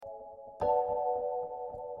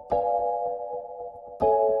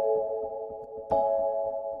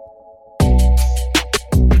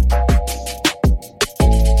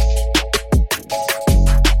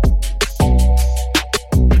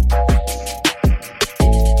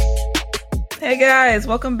Hey guys,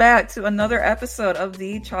 welcome back to another episode of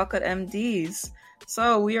the Chocolate MDs.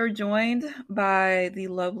 So we are joined by the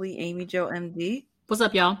lovely Amy Jo MD. What's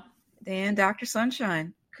up, y'all? And Dr.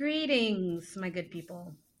 Sunshine. Greetings, my good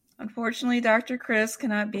people. Unfortunately, Dr. Chris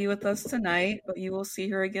cannot be with us tonight, but you will see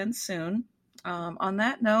her again soon. On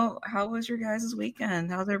that note, how was your guys'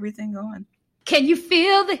 weekend? How's everything going? Can you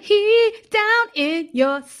feel the heat down in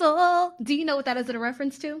your soul? Do you know what that is a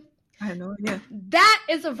reference to? I have no idea. That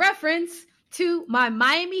is a reference to my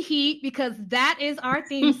Miami Heat, because that is our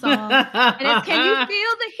theme song. And it's Can You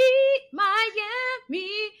Feel the Heat, Miami?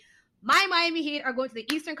 My Miami Heat are going to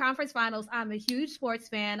the Eastern Conference Finals. I'm a huge sports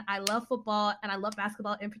fan. I love football, and I love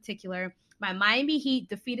basketball in particular. My Miami Heat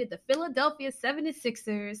defeated the Philadelphia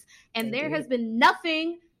 76ers, and there has been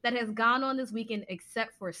nothing that has gone on this weekend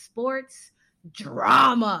except for sports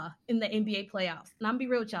drama in the NBA playoffs. And I'm going to be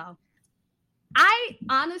real with y'all. I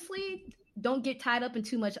honestly don't get tied up in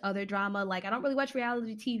too much other drama. Like, I don't really watch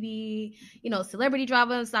reality TV. Celebrity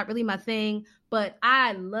drama is not really my thing. But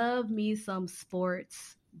I love me some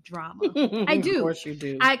sports drama. I do. Of course you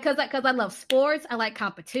do. Because I love sports. I like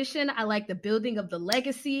competition. I like the building of the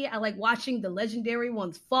legacy. I like watching the legendary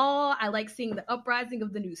ones fall. I like seeing the uprising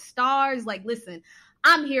of the new stars. Like, listen,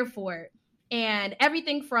 I'm here for it. And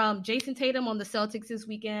everything from Jason Tatum on the Celtics this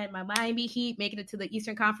weekend, my Miami Heat making it to the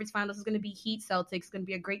Eastern Conference Finals is going to be Heat Celtics. It's going to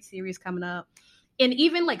be a great series coming up. And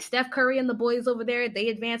even like Steph Curry and the boys over there, they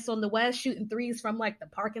advanced on the West, shooting threes from like the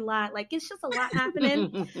parking lot. Like, it's just a lot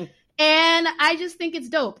happening. And I just think it's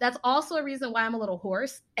dope. That's also a reason why I'm a little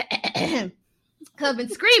hoarse. Because I've been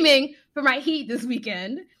screaming for my Heat this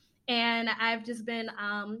weekend. And I've just been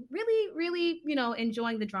really, really,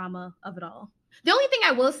 enjoying the drama of it all. The only thing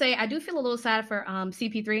I will say, I do feel a little sad for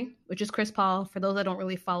CP3, which is Chris Paul. For those that don't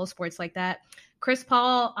really follow sports like that, Chris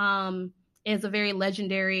Paul is a very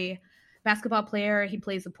legendary basketball player. He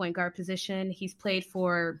plays the point guard position. He's played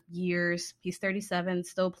for years. He's 37,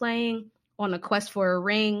 still playing, on a quest for a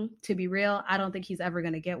ring. To be real, I don't think he's ever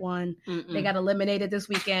going to get one. Mm-mm. They got eliminated this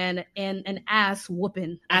weekend in an ass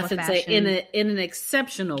whooping. I should say in an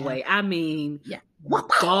exceptional way. I mean,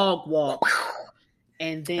 dog walk.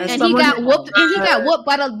 And he got whooped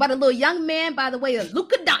by the little young man by the way of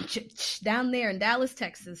Luka Doncic down there in Dallas,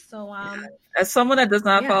 Texas. So as someone that does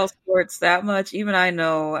not follow sports that much, even I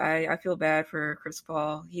know I feel bad for Chris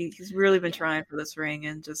Paul. He's really been trying for this ring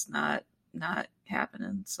and just not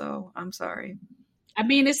happening. So I'm sorry. I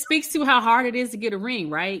mean, it speaks to how hard it is to get a ring,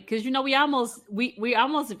 right? Because we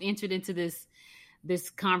almost have entered into this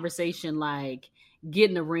conversation like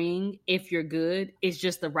getting a ring, if you're good, is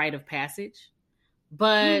just the rite of passage.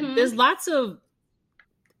 But there's lots of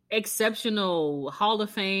exceptional Hall of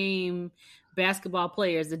Fame basketball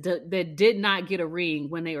players that did not get a ring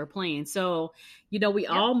when they were playing. So, we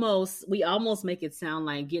almost make it sound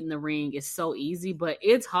like getting the ring is so easy, but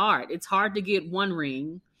it's hard. It's hard to get one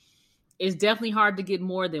ring. It's definitely hard to get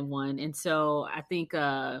more than one. And so I think,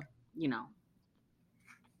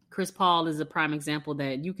 Chris Paul is a prime example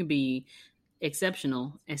that you can be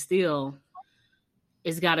exceptional and still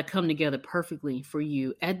it's got to come together perfectly for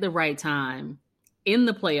you at the right time in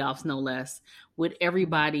the playoffs, no less, with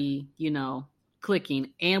everybody, clicking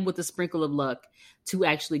and with a sprinkle of luck to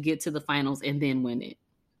actually get to the finals and then win it.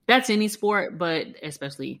 That's any sport, but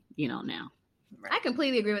especially, now. I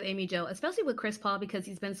completely agree with Amy Jo, especially with Chris Paul, because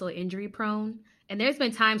he's been so injury prone. And there's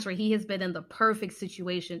been times where he has been in the perfect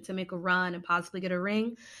situation to make a run and possibly get a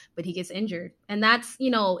ring, but he gets injured. And that's,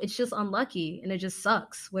 it's just unlucky and it just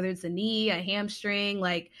sucks. Whether it's a knee, a hamstring,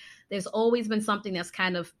 like there's always been something that's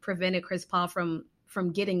kind of prevented Chris Paul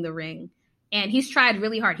from getting the ring. And he's tried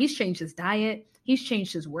really hard. He's changed his diet. He's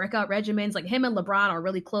changed his workout regimens. Like him and LeBron are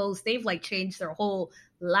really close. They've like changed their whole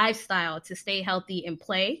lifestyle to stay healthy and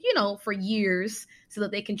play, for years so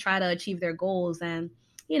that they can try to achieve their goals. And,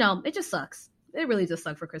 it just sucks. It really just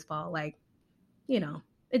sucks for Chris Paul. Like,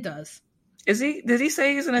 it does. Did he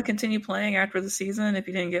say he's going to continue playing after the season if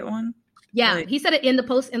he didn't get one? Yeah, he said it in the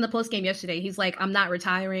post game yesterday. He's like, I'm not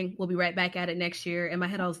retiring. We'll be right back at it next year. In my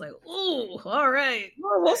head, I was like, ooh, all right.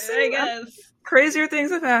 Well, we'll see. I guess. Crazier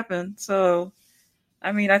things have happened. So,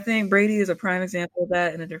 I mean, I think Brady is a prime example of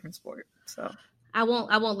that in a different sport. So I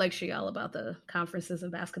won't lecture y'all about the conferences in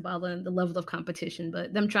basketball and the level of competition,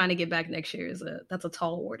 but them trying to get back next year that's a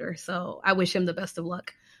tall order. So I wish him the best of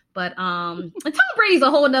luck. But and Tom Brady's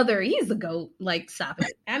a whole nother, he's the GOAT. Like, stop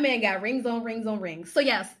it. That man got rings on rings on rings. So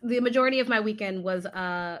yes, the majority of my weekend was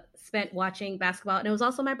spent watching basketball. And it was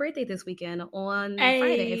also my birthday this weekend on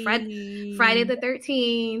Friday the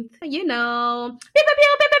 13th,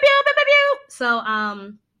 So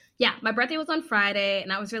Yeah, my birthday was on Friday,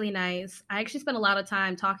 and that was really nice. I actually spent a lot of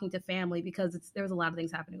time talking to family because there was a lot of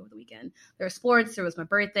things happening over the weekend. There were sports, there was my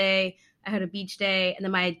birthday, I had a beach day, and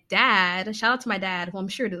then my dad, shout out to my dad, who I'm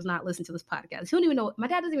sure does not listen to this podcast. He don't even know, my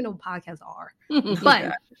dad doesn't even know what podcasts are.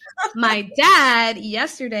 But my dad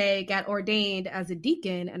yesterday got ordained as a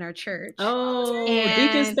deacon in our church. Oh,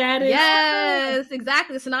 deacon status. Yes,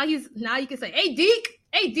 exactly. So now you can say, hey,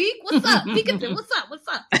 Deke, what's up? Deaconson, what's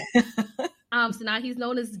up? So now he's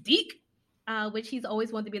known as Deke, which he's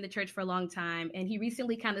always wanted to be in the church for a long time. And he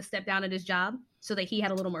recently kind of stepped down at his job so that he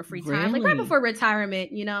had a little more free time, like right before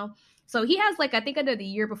retirement, you know? So he has like, I think another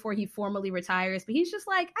year before he formally retires, but he's just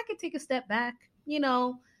like, I could take a step back, you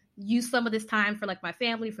know, use some of this time for like my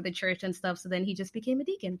family, for the church and stuff. So then he just became a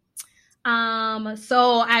deacon.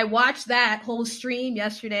 So I watched that whole stream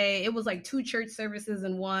yesterday. It was like 2 church services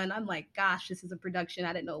in one. I'm like, gosh, this is a production.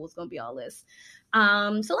 I didn't know it was going to be all this. So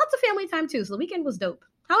lots of family time too. So the weekend was dope.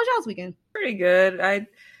 How was y'all's weekend? Pretty good.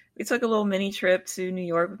 We took a little mini trip to New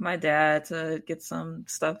York with my dad to get some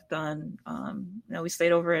stuff done. We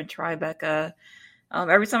stayed over in Tribeca.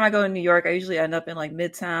 Every time I go to New York, I usually end up in like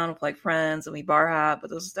Midtown with like friends and we bar hop, but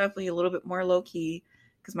this was definitely a little bit more low key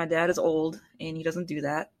because my dad is old and he doesn't do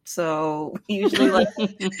that. So we usually like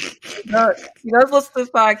he does listen to this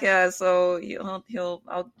podcast, so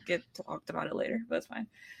I'll get talked about it later, but it's fine.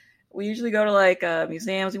 We usually go to like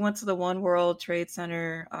museums. We went to the One World Trade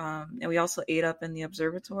Center, and we also ate up in the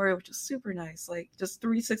observatory, which is super nice. Like just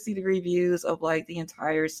 360-degree views of like the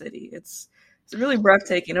entire city. It's really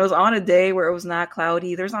breathtaking. It was on a day where it was not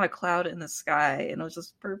cloudy. There's not a cloud in the sky, and it was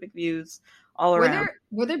just perfect views all around.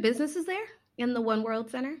 Were there businesses there in the One World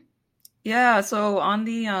Center? Yeah. So on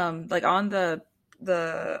the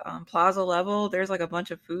plaza level, there's like a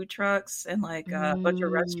bunch of food trucks and like a bunch of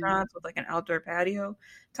restaurants with like an outdoor patio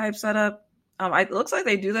type setup. It looks like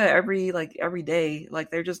they do that every day. Like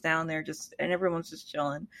they're just down there and everyone's just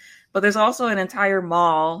chilling. But there's also an entire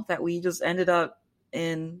mall that we just ended up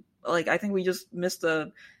in. Like I think we just missed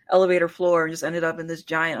the elevator floor and just ended up in this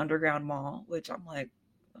giant underground mall, which I'm like,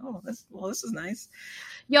 oh, this is nice.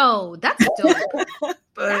 Yo, that's dope.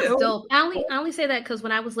 That's dope. I only say that because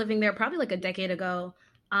when I was living there probably like a decade ago,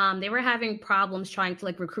 they were having problems trying to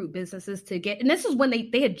like recruit businesses to get, and this is when they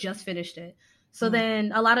had just finished it. So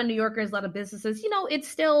then a lot of New Yorkers, a lot of businesses, it's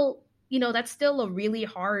still, that's still a really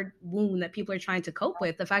hard wound that people are trying to cope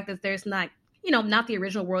with. The fact that there's not the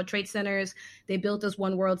original World Trade Centers. They built this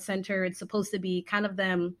One World Center. It's supposed to be kind of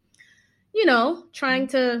them, trying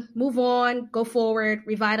to move on, go forward,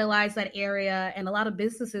 revitalize that area. And a lot of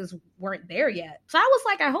businesses weren't there yet. So I was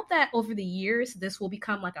like, I hope that over the years, this will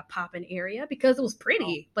become like a poppin' area because it was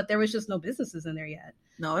pretty, but there was just no businesses in there yet.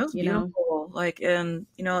 No, it was beautiful. Like, and,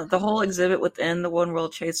 the whole exhibit within the One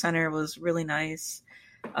World Trade Center was really nice.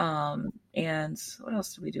 And what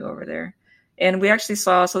else did we do over there? And we actually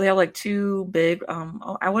saw, so they have like 2 big,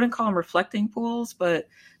 I wouldn't call them reflecting pools, but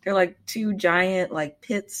they're like 2 giant like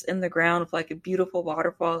pits in the ground with like a beautiful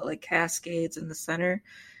waterfall that like cascades in the center.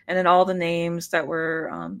 And then all the names that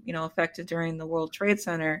were, affected during the World Trade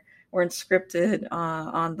Center were inscripted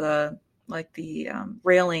on the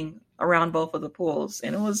railing around both of the pools.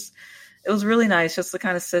 And it was really nice just to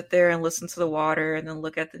kind of sit there and listen to the water and then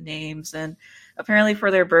look at the names. And apparently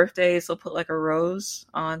for their birthdays, they'll put like a rose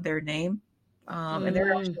on their name. And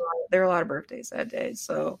there were a lot of birthdays that day.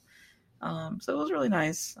 So it was really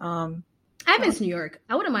nice. I miss New York.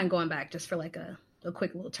 I wouldn't mind going back just for like a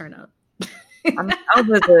quick little turn up. I'll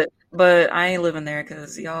visit, but I ain't living there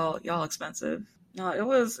because y'all expensive. No, it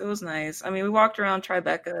was nice. I mean, we walked around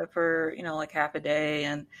Tribeca for, like half a day,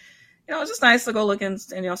 and, it was just nice to go look in,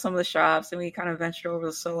 some of the shops, and we kind of ventured over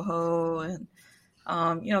to Soho and,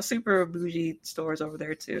 super bougie stores over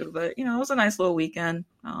there too. But, it was a nice little weekend.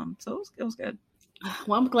 So it was good.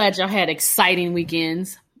 Well, I'm glad y'all had exciting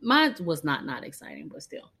weekends. Mine was not exciting, but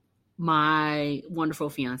still. My wonderful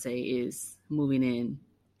fiance is moving in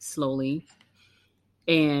slowly.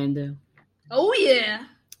 And oh yeah,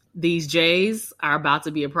 these J's are about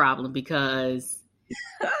to be a problem because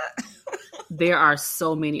there are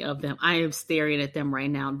so many of them. I am staring at them right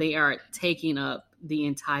now. They are taking up the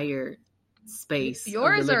entire space.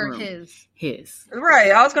 Yours or room. His? His.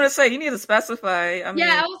 Right. I was going to say, you need to specify. I mean,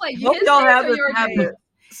 I was like, hope y'all have this habit.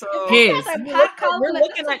 So his. We're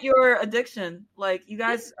looking at your addiction. Like, you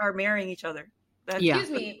guys are marrying each other. Excuse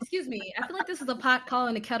me. I feel like this is a pot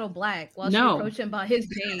calling the kettle black while she approached him about his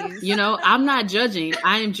days. I'm not judging.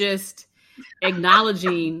 I am just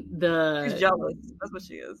acknowledging She's jealous. That's what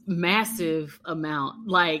she is. Massive amount.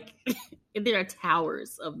 Like, there are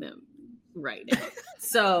towers of them right now.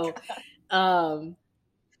 So,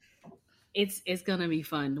 It's gonna be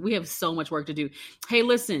fun. We have so much work to do. Hey,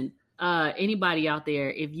 listen, anybody out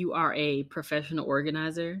there, if you are a professional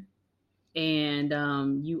organizer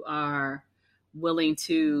and you are willing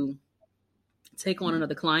to take on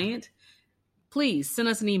another client, please send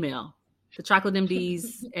us an email.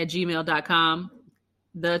 thechocolatemds@gmail.com.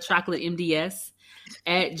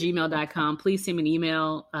 thechocolatemds@gmail.com. Please send me an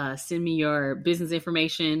email. Send me your business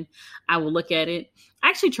information. I will look at it. I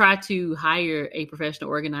actually tried to hire a professional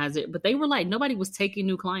organizer, but they were like, nobody was taking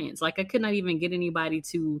new clients. Like, I could not even get anybody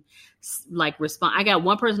to like respond. I got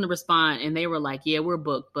one person to respond and they were like, yeah, we're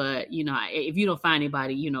booked. But you know, if you don't find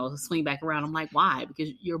anybody, you know, swing back around. I'm like, why?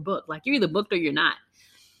 Because you're booked. Like, you're either booked or you're not.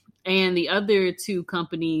 And the other two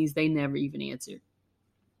companies, they never even answered.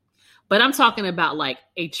 But I'm talking about like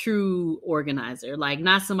a true organizer, like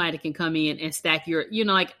not somebody that can come in and stack your, you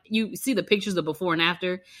know, like you see the pictures of before and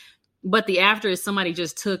after, but the after is somebody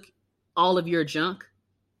just took all of your junk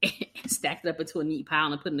and stacked it up into a neat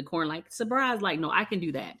pile and put it in the corner like, surprise, like, no, I can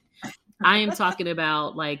do that. I am talking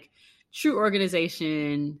about like true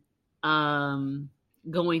organization,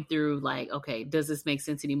 going through like, okay, does this make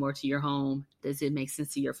sense anymore to your home? Does it make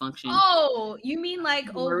sense to your function? Oh, you mean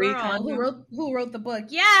like old Marie girl Kondo? who wrote the book?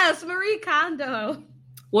 Yes, Marie Kondo.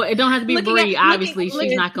 Well, it don't have to be Marie. Obviously,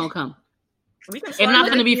 she's not gonna come. I'm not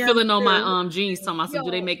going to be filling on my jeans talking about,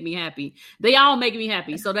 do they make me happy? They all make me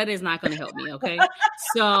happy, so that is not going to help me, okay?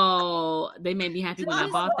 So they made me happy when I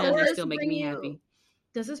bought them. They're still making me happy.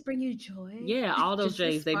 Does this bring you joy? Yeah, all those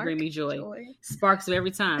J's, they bring me joy. Sparks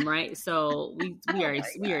every time, right? So we're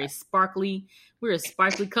a sparkly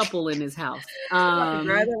couple in this house. Drive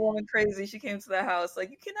that woman crazy. She came to the house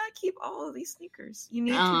like, you cannot keep all of these sneakers. You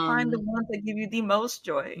need to find the ones that give you the most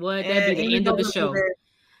joy. What? That'd be the end of the show.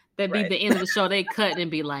 That'd be the end of the show. They cut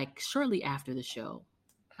and be like, shortly after the show,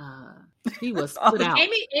 he was put out.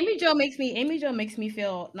 Amy Jo makes me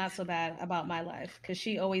feel not so bad about my life because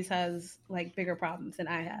she always has like bigger problems than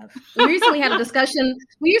I have. We recently had a discussion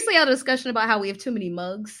about how we have too many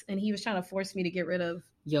mugs, and he was trying to force me to get rid of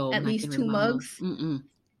at least 2 mugs.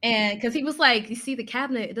 And because he was like, you see, the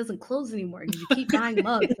cabinet, it doesn't close anymore because you keep buying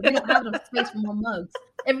mugs. We don't have enough space for more mugs.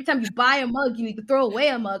 Every time you buy a mug, you need to throw away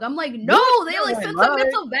a mug. I'm like, no, they have like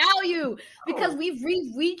sentimental value because we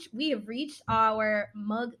have reached our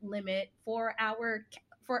mug limit for our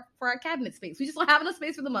cabinet space. We just don't have enough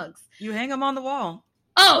space for the mugs. You hang them on the wall.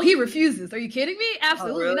 Oh, he refuses. Are you kidding me?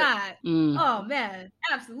 Absolutely really? Not. Oh man,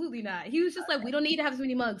 absolutely not. He was just like, we don't need to have so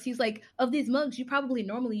many mugs. He's like, of these mugs, you probably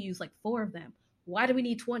normally use like 4 of them. Why do we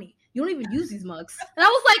need 20? You don't even use these mugs. And I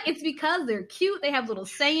was like, it's because they're cute. They have little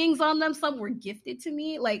sayings on them. Some were gifted to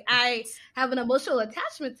me. Like, I have an emotional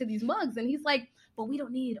attachment to these mugs. And he's like, but we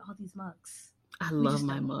don't need all these mugs. I love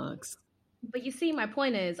my mugs. But you see, my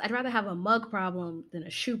point is, I'd rather have a mug problem than a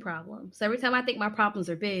shoe problem. So every time I think my problems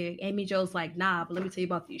are big, Amy Jo's like, nah, but let me tell you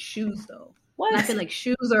about these shoes, though. What? And I feel like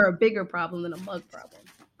shoes are a bigger problem than a mug problem.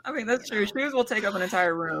 I mean, that's true. Shoes will take up an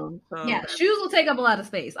entire room. So. Yeah, shoes will take up a lot of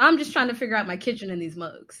space. I'm just trying to figure out my kitchen in these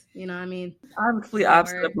mugs. You know what I mean? I'm completely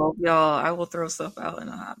opposite of both y'all. I will throw stuff out in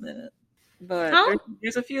a hot minute. But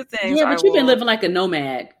there's a few things. Yeah, but you've been living like a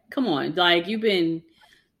nomad. Come on. Like, you've been...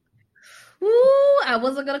 Ooh, I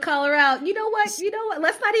wasn't gonna call her out. You know what?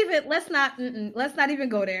 Let's not even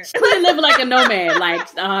go there. She's been living like a nomad.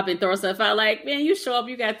 Like, I'll hop and throw stuff out. Like, man, you show up,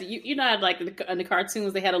 you got you know how like in the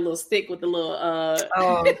cartoons they had a little stick with the little hey,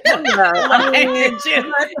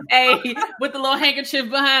 with the little handkerchief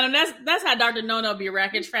behind them. That's how Dr. No be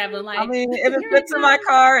racking traveling. Like, I mean, if it fits in my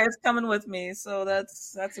car, it's coming with me. So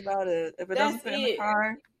that's about it. If it doesn't fit in the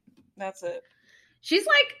car, that's it. She's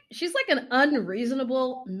like an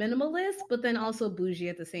unreasonable minimalist, but then also bougie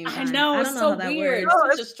at the same time. I know, it's so weird. It's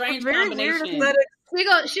such a strange combination.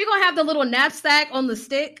 She gonna have the little knapsack on the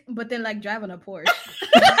stick, but then like driving a Porsche.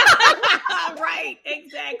 Right,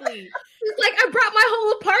 exactly. It's like, I brought my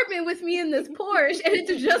whole apartment with me in this Porsche, and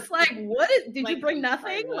it's just like, did you bring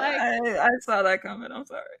nothing? Like, I saw that comment. I'm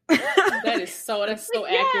sorry. That's so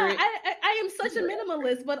accurate. I am such a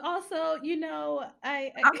minimalist, but also, I mean,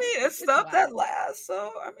 it's stuff that lasts.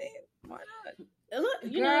 So I mean, why not?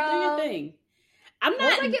 Look, do your thing. I'm not.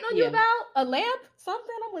 What was I getting on you about? A lamp?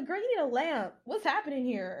 Something? I'm like, girl, you need a lamp. What's happening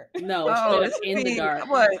here? No, it's in the dark.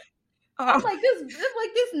 What? I'm like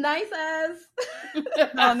this nice ass. So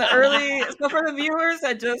for the viewers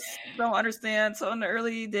that just don't understand, so in the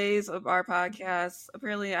early days of our podcast,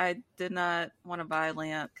 apparently I did not want to buy a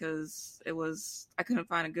lamp because I couldn't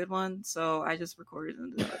find a good one, so I just recorded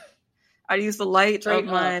in the dark. I used the light of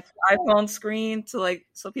my iPhone screen to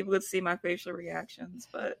so people could see my facial reactions,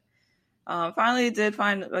 but finally did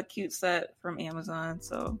find a cute set from Amazon,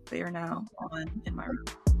 so they are now on in my room.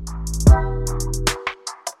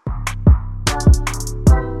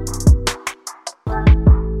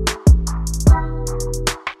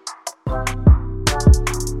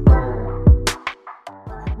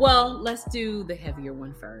 Well, let's do the heavier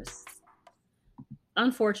one first.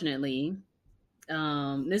 Unfortunately,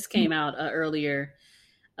 this came out earlier,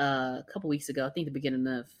 a couple weeks ago, I think the beginning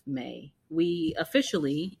of May. We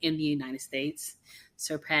officially, in the United States,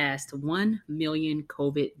 surpassed 1 million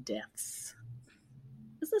COVID deaths.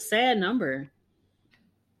 It's a sad number.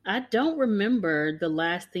 I don't remember the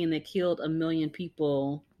last thing that killed 1 million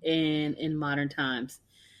people in modern times.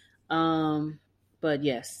 But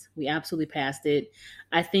yes, we absolutely passed it.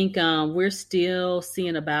 I think we're still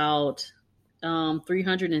seeing about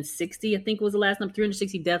 360. I think was the last number,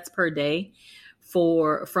 360 deaths per day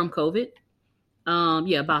from COVID.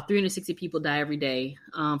 Yeah, about 360 people die every day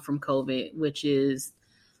from COVID, which is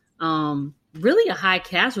really a high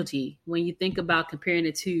casualty when you think about comparing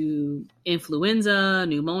it to influenza,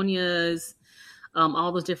 pneumonias,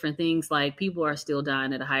 all those different things. Like, people are still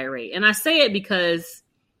dying at a higher rate. And I say it because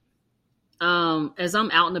as I'm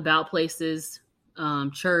out and about places,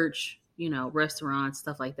 church, restaurants,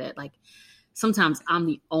 stuff like that, like sometimes I'm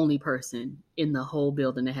the only person in the whole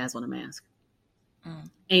building that has on a mask.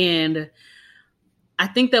 And I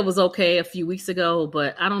think that was okay a few weeks ago,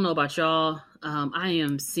 but I don't know about y'all. I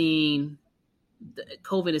am seeing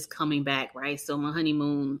COVID is coming back, right? So my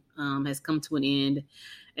honeymoon has come to an end,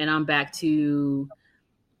 and I'm back to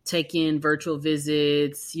taking virtual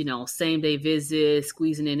visits, same day visits,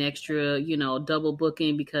 squeezing in extra, double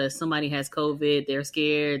booking because somebody has COVID. They're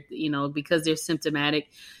scared, because they're symptomatic.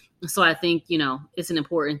 So I think, it's an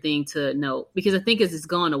important thing to note, because I think as it's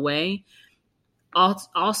gone away,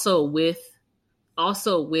 also with all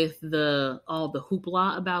the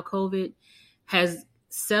hoopla about COVID has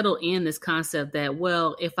settled in this concept that,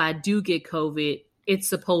 well, if I do get COVID, it's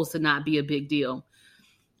supposed to not be a big deal.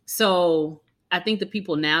 So I think the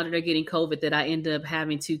people now that are getting COVID that I end up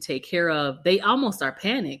having to take care of, they almost are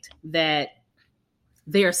panicked that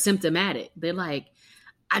they're symptomatic. They're like,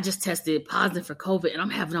 I just tested positive for COVID and I'm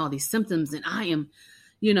having all these symptoms and I am,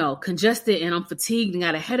 congested and I'm fatigued and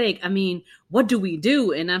got a headache. I mean, what do we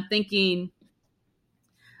do? And I'm thinking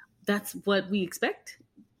that's what we expect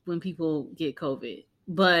when people get COVID.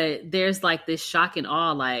 But there's like this shock and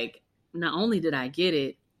awe, like, not only did I get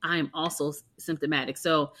it, I am also symptomatic.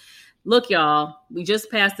 So look, y'all, we just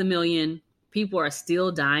passed 1 million. People are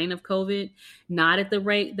still dying of COVID, not at the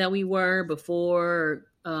rate that we were before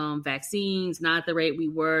vaccines, not at the rate we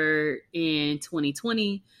were in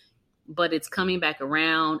 2020, but it's coming back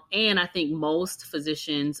around. And I think most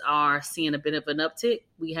physicians are seeing a bit of an uptick.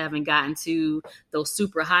 We haven't gotten to those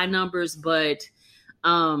super high numbers, but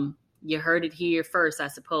you heard it here first, I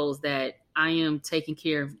suppose, that I am taking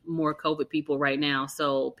care of more COVID people right now.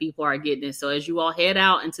 So people are getting it. So as you all head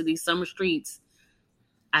out into these summer streets,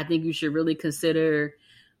 I think you should really consider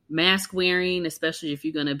mask wearing, especially if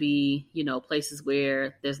you're going to be, places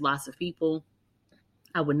where there's lots of people.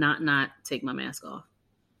 I would not take my mask off.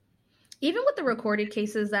 Even with the recorded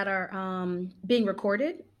cases that are being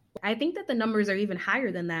recorded, I think that the numbers are even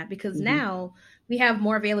higher than that, because now we have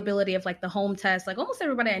more availability of like the home test. Like, almost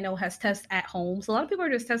everybody I know has tests at home. So a lot of people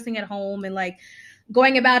are just testing at home and like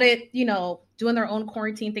going about it, doing their own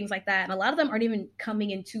quarantine, things like that. And a lot of them aren't even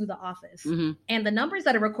coming into the office. And the numbers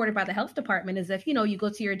that are recorded by the health department is if, you go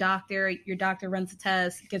to your doctor runs a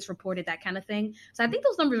test, gets reported, that kind of thing. So I think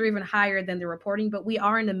those numbers are even higher than they're reporting, but we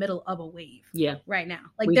are in the middle of a wave right now.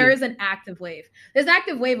 Like, there is an active wave. There's an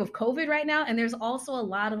active wave of COVID right now. And there's also a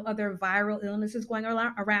lot of other viral illnesses going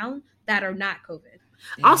around that are not COVID.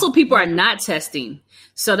 Also, people are not testing.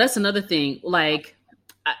 So that's another thing. Like,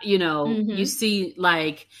 you see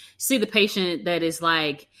the patient that is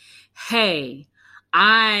like, hey,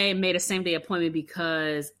 I made a same day appointment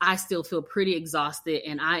because I still feel pretty exhausted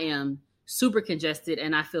and I am super congested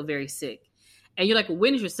and I feel very sick. And you're like, well,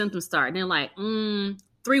 when did your symptoms start? And they're like,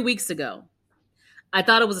 3 weeks ago. I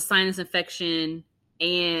thought it was a sinus infection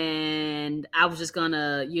and I was just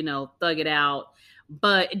gonna, thug it out.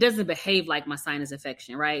 But it doesn't behave like my sinus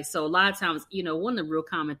infection, right? So a lot of times, one of the real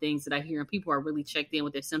common things that I hear and people are really checked in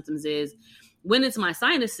with their symptoms is, when it's my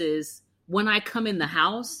sinuses, when I come in the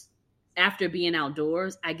house after being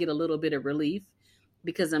outdoors, I get a little bit of relief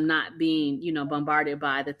because I'm not being, bombarded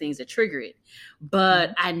by the things that trigger it.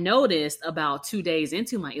 But I noticed about 2 days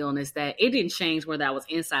into my illness that it didn't change whether I was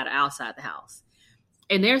inside or outside the house.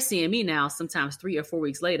 And they're seeing me now sometimes 3 or 4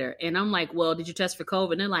 weeks later. And I'm like, well, did you test for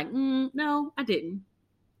COVID? And they're like, no, I didn't.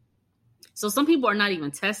 So some people are not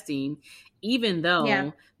even testing, even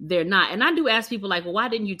though they're not. And I do ask people like, well, why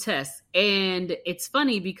didn't you test? And it's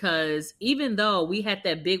funny because even though we had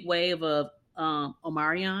that big wave of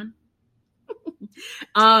Omarion,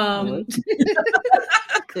 couldn't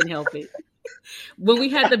help it. When we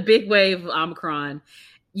had the big wave of Omicron,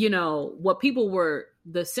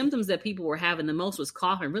 the symptoms that people were having the most was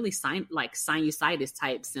cough and really like sinusitis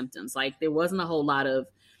type symptoms. Like there wasn't a whole lot of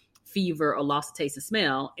fever or loss of taste and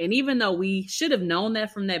smell. And even though we should have known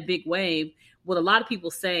that from that big wave, what a lot of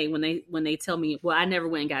people say when they tell me, well, I never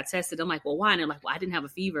went and got tested. I'm like, well, why? And they're like, well, I didn't have a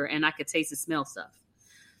fever and I could taste and smell stuff.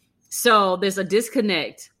 So there's a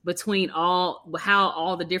disconnect between how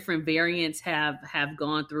all the different variants have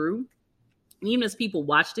gone through. And even as people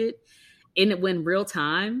watched it, and it went real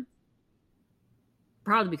time,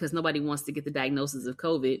 probably because nobody wants to get the diagnosis of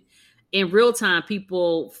COVID. In real time,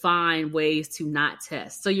 people find ways to not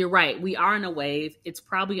test. So you're right. We are in a wave. It's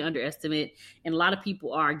probably underestimate. And a lot of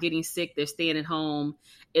people are getting sick. They're staying at home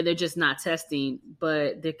and they're just not testing,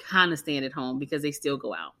 but they're kind of staying at home because they still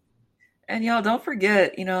go out. And y'all don't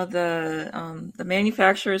forget, the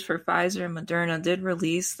manufacturers for Pfizer and Moderna did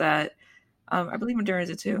release that. I believe Moderna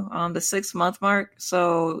did too. The 6-month mark.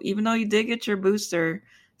 So even though you did get your booster,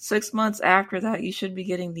 6 months after that, you should be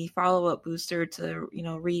getting the follow-up booster to,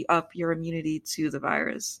 re-up your immunity to the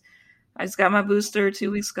virus. I just got my booster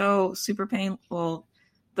 2 weeks ago. Super painful.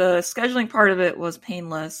 The scheduling part of it was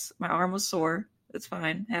painless. My arm was sore. It's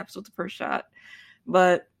fine. Happens with the first shot.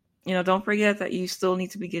 But don't forget that you still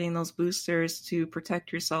need to be getting those boosters to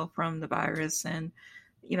protect yourself from the virus. And,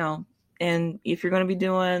 and if you're going to be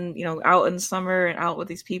doing, out in the summer and out with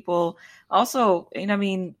these people, also,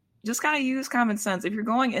 just kind of use common sense. If you're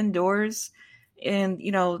going indoors and,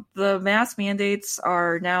 the mask mandates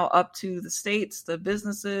are now up to the states, the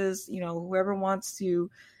businesses, whoever wants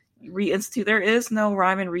to reinstitute, there is no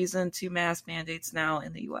rhyme and reason to mask mandates now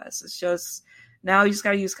in the US. It's just, now you just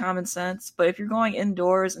got to use common sense. But if you're going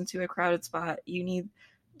indoors into a crowded spot,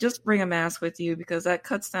 just bring a mask with you because that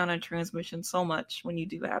cuts down on transmission so much when you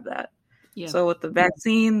do have that. Yeah. So with the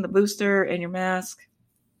vaccine, the booster, and your mask,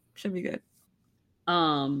 should be good.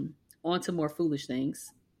 On to more foolish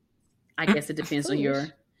things. I guess it depends on your,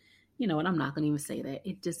 and I'm not going to even say that.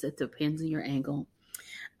 It depends on your angle.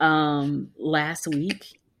 Last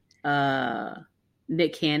week,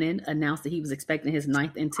 Nick Cannon announced that he was expecting his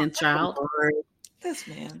 9th and 10th child. This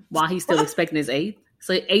man. While he's still expecting his 8th.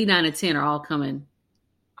 So 8, 9, and 10 are all coming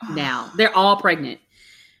now. They're all pregnant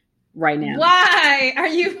right now. Why are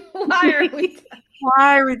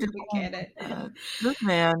we doing it? This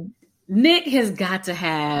man. Nick has got to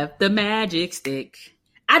have the magic stick.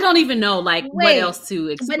 I don't even know what else to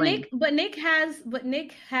explain. But Nick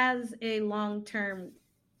has a long-term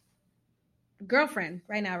girlfriend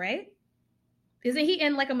right now, right? Isn't he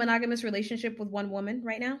in a monogamous relationship with one woman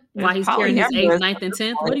right now? While he's carrying his 8th, 9th, and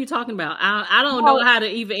 10th? What are you talking about? I don't know how to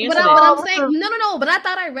even answer that. But I'm saying, no. But I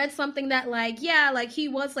thought I read something that he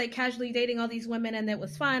was casually dating all these women and it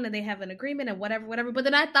was fun and they have an agreement and whatever. But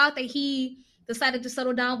then I thought that he decided to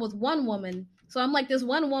settle down with one woman. So I'm like, this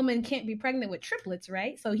one woman can't be pregnant with triplets,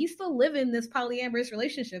 right? So he's still living this polyamorous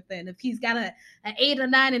relationship then. If he's got an 8, a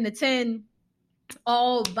 9, and a 10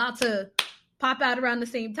 all about to pop out around the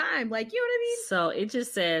same time, you know what I mean? So it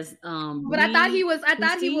just says but I thought he was I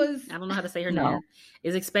don't know how to say her name,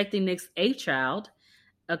 is expecting Nick's 8th child.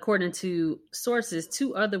 According to sources,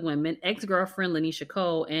 2 other women, ex-girlfriend Lanisha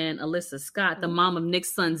Cole and Alyssa Scott, the mom of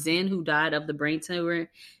Nick's son Zen, who died of the brain tumor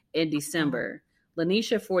in December.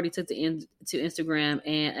 Lanisha, 40, took to Instagram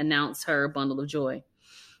and announced her bundle of joy.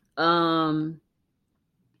 I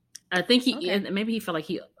think maybe he felt like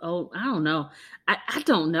I don't know. I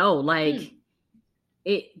don't know.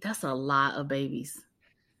 That's a lot of babies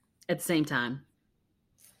at the same time.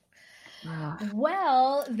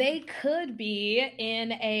 Well, they could be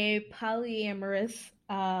in a polyamorous,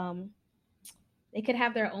 they could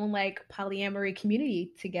have their own polyamory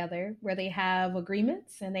community together where they have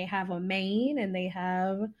agreements and they have a main and they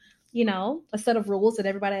have, a set of rules that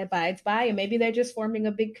everybody abides by. And maybe they're just forming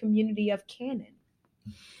a big community of canon.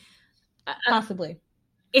 Possibly.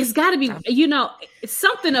 It's got to be,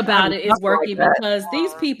 something about it is working because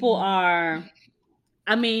these people are,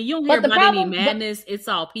 you don't hear about any madness. It's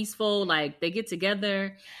all peaceful. They get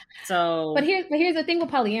together. So, but here's the thing with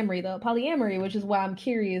polyamory, though. Polyamory, which is why I'm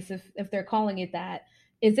curious if they're calling it that.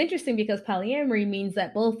 It's interesting because polyamory means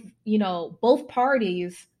that both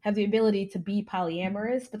parties have the ability to be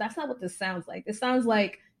polyamorous, but that's not what this sounds like. It sounds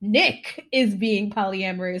like Nick is being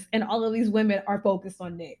polyamorous, and all of these women are focused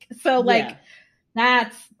on Nick. So,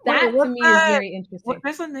 that to me is very interesting.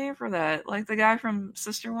 There's a name for that. The guy from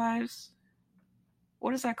Sister Wives.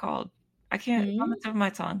 What is that called? I can't. On the tip of my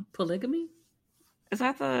tongue. Polygamy. Is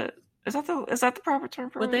that the proper term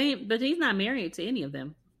for it? But he's not married to any of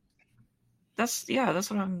them. That's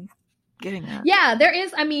what I'm getting at. Yeah, there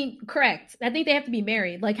is. Correct. I think they have to be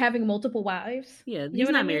married, having multiple wives. Yeah, he's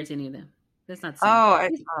not married to any of them. That's not the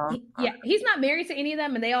same. Oh, He's not married to any of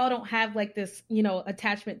them, and they all don't have like this,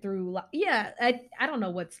 attachment through. Yeah, I don't know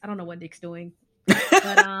what Nick's doing, but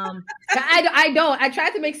I don't. I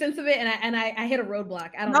tried to make sense of it, and I hit a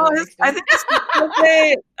roadblock. I don't know what Nick's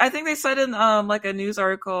doing. I think they said in like a news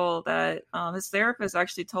article that his therapist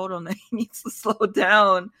actually told him that he needs to slow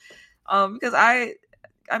down, because I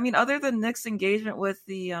mean, other than Nick's engagement with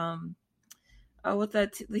the with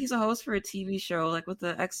that, he's a host for a TV show like with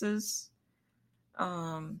the exes.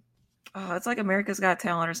 It's like America's Got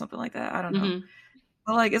Talent or something like that. I don't know. Mm-hmm.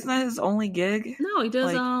 But like, isn't that his only gig? No, he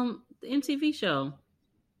does the MTV show,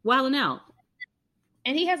 Wildin' Out.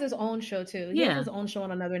 And he has his own show too. He has his own show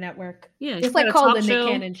on another network. Yeah, it's like called the Nick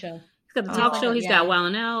Cannon Show. He's got the talk show. He's got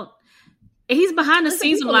Wildin' Out. And he's behind the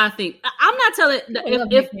scenes of a lot of things. I'm not telling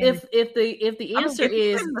if the answer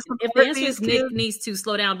is Nick needs to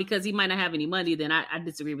slow down because he might not have any money, then I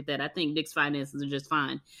disagree with that. I think Nick's finances are just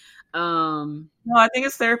fine. No, I think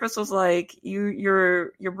his therapist was like,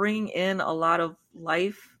 you're bringing in a lot of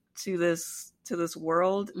life to this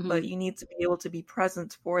world, mm-hmm. but you need to be able to be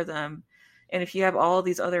present for them. And if you have all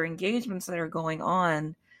these other engagements that are going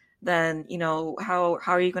on, then how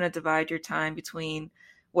are you going to divide your time between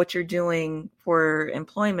what you're doing for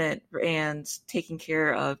employment and taking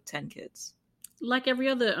care of 10 kids? Like every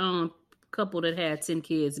other couple that had 10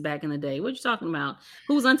 kids back in the day. What are you talking about?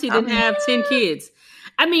 Whose auntie didn't have 10 kids?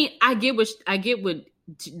 I mean, I get what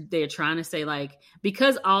they're trying to say. Like,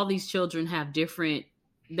 because all these children have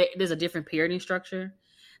there's a different parenting structure.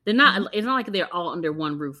 They're not, mm-hmm. It's not like they're all under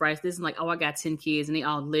one roof, right? This isn't like, I got 10 kids and they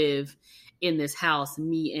all live in this house,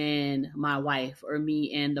 me and my wife, or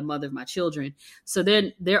me and the mother of my children. So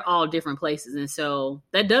then they're all different places. And so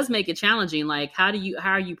that does make it challenging. Like, how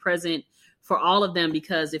are you present for all of them?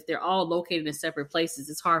 Because if they're all located in separate places,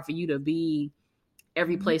 it's hard for you to be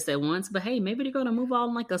every place at once. But hey, maybe they're going to move all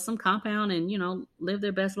in like some compound and, live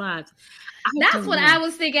their best lives. That's what I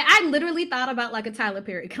was thinking. I literally thought about like a Tyler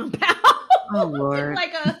Perry compound. Oh Lord.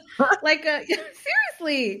 like a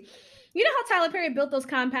seriously. You know how Tyler Perry built those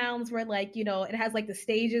compounds where like, it has like the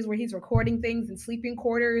stages where he's recording things and sleeping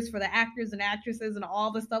quarters for the actors and actresses and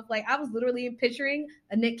all the stuff. Like, I was literally picturing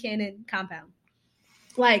a Nick Cannon compound.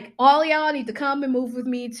 Like, all y'all need to come and move with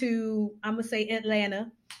me to, I'm going to say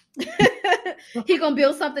Atlanta. He going to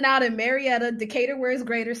build something out in Marietta, Decatur, where it's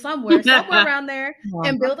greater, somewhere around there,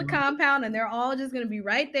 and build a compound, and they're all just going to be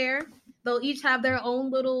right there. They'll each have their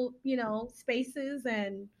own little, spaces,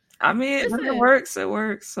 and I mean, when it works.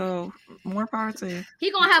 So more power to you.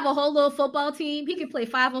 He gonna have a whole little football team. He can play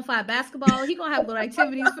 5-on-5 basketball. He gonna have little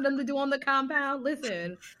activities for them to do on the compound.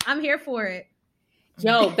 Listen, I'm here for it.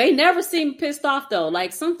 Yo, they never seem pissed off though.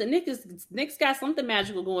 Like Nick's got something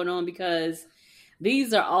magical going on, because they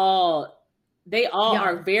all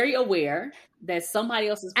are very aware that somebody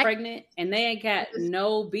else is pregnant and they ain't got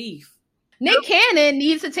no beef. Nick Cannon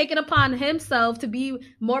needs to take it upon himself to be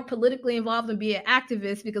more politically involved and be an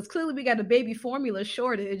activist, because clearly we got a baby formula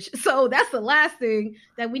shortage. So that's the last thing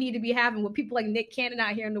that we need to be having with people like Nick Cannon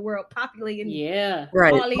out here in the world populating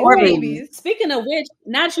all these babies. Speaking of which,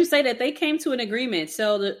 now that you say that, they came to an agreement.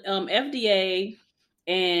 So the FDA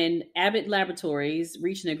and Abbott Laboratories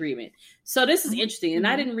reached an agreement. So this is interesting. And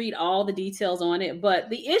I didn't read all the details on it, but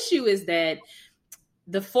the issue is that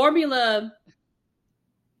the formula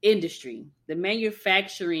industry, the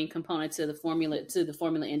manufacturing component to the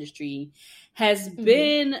formula industry, has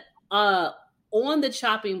been on the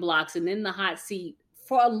chopping blocks and in the hot seat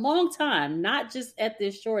for a long time, not just at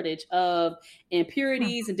this shortage of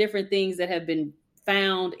impurities and different things that have been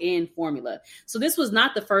found in formula. So this was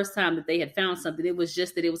not the first time that they had found something. It was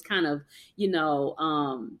just that it was kind of,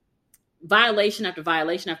 violation after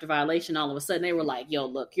violation after violation. All of a sudden they were like, yo,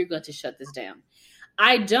 look, you're going to shut this down.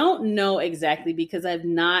 I don't know exactly, because I have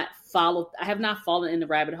not fallen in the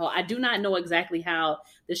rabbit hole. I do not know exactly how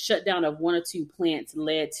the shutdown of one or two plants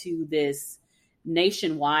led to this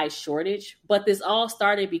nationwide shortage, but this all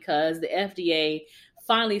started because the FDA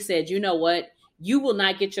finally said, you know what, you will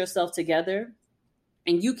not get yourself together,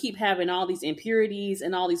 and you keep having all these impurities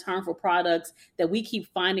and all these harmful products that we keep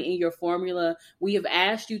finding in your formula. We have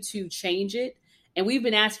asked you to change it. And we've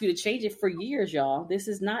been asking you to change it for years, y'all. This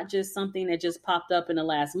is not just something that just popped up in the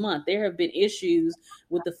last month. There have been issues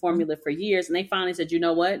with the formula for years. And they finally said, you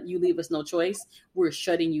know what? You leave us no choice. We're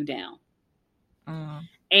shutting you down.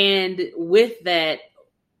 And with that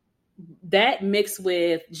mixed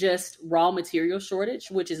with just raw material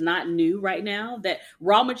shortage, which is not new right now, that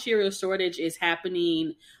raw material shortage is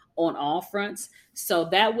happening on all fronts. So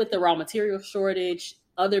that with the raw material shortage,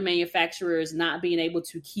 other manufacturers not being able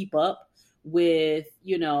to keep up with,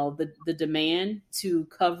 the demand to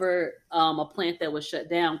cover a plant that was shut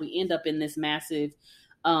down, we end up in this massive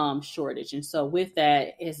shortage. And so with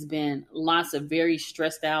that, it's been lots of very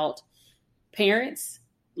stressed out parents,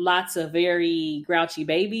 lots of very grouchy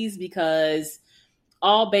babies, because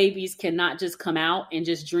all babies cannot just come out and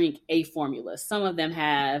just drink a formula. Some of them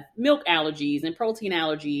have milk allergies and protein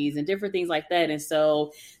allergies and different things like that. And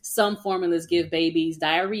so some formulas give babies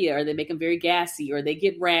diarrhea, or they make them very gassy, or they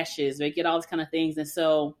get rashes, or they get all these kind of things. And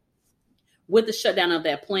so with the shutdown of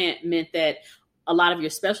that plant meant that a lot of your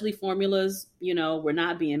specialty formulas, were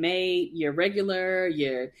not being made. Your regular,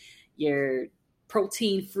 your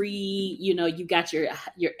protein free, you got your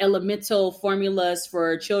elemental formulas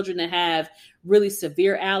for children that have really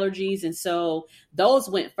severe allergies. And so those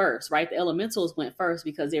went first, right? The elementals went first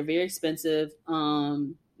because they're very expensive.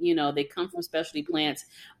 They come from specialty plants,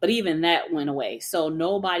 but even that went away. So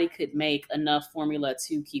nobody could make enough formula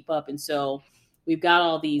to keep up. And so we've got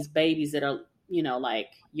all these babies that are, like,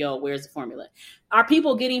 yo, where's the formula? Are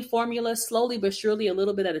people getting formula slowly but surely, a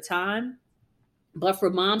little bit at a time? But for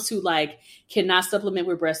moms who cannot supplement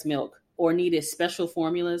with breast milk or needed special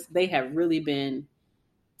formulas, they have really been,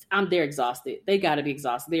 they're exhausted. They got to be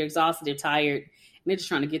exhausted. They're exhausted. They're tired. And they're just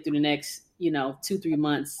trying to get through the next, 2-3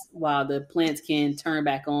 months while the plants can turn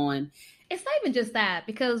back on. It's not even just that,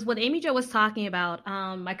 because what Amy Jo was talking about,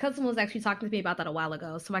 my cousin was actually talking to me about that a while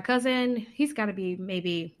ago. So my cousin, he's got to be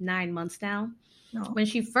maybe 9 months now. No. When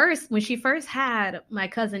she first had my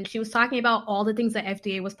cousin, she was talking about all the things that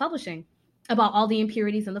FDA was publishing about all the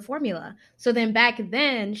impurities in the formula. So then back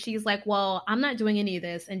then she's like, well, I'm not doing any of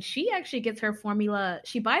this. And she actually gets her formula.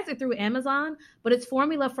 She buys it through Amazon, but it's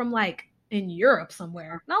formula from in Europe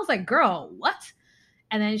somewhere. And I was like, girl, what?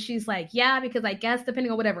 And then she's like, yeah, because I guess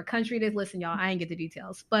depending on whatever country it is, listen, y'all, I ain't get the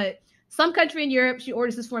details, but some country in Europe she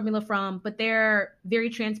orders this formula from, but they're very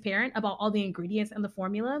transparent about all the ingredients in the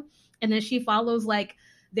formula. And then she follows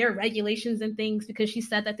their regulations and things, because she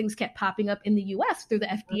said that things kept popping up in the US through the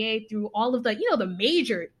FDA, through all of the, the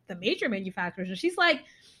major manufacturers. And she's like,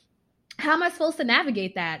 how am I supposed to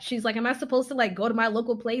navigate that? She's like, am I supposed to go to my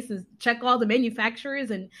local place and check all the manufacturers?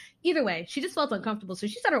 And either way, she just felt uncomfortable. So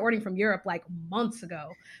she started ordering from Europe months ago.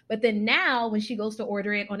 But then now when she goes to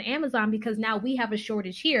order it on Amazon, because now we have a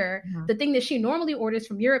shortage here, the thing that she normally orders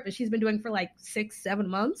from Europe, and she's been doing for 6-7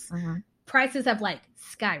 months, prices have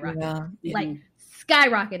skyrocketed. Yeah.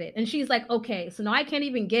 Skyrocketed. And she's like, okay, so now I can't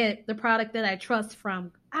even get the product that I trust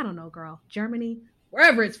from, I don't know, girl, Germany,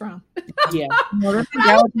 wherever it's from. Yeah. Why?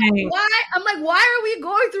 I'm like, why are we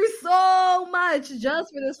going through so much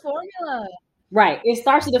just for this formula? Right. It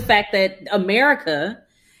starts with the fact that America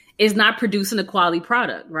is not producing a quality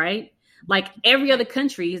product, right? Every other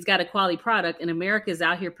country has got a quality product, and America is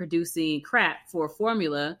out here producing crap for a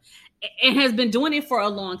formula and has been doing it for a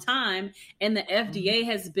long time. And the FDA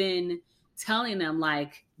has been telling them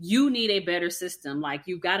you need a better system.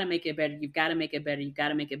 You've got to make it better. You've got to make it better. You've got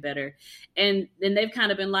to make it better. And then they've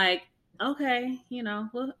kind of been like, okay,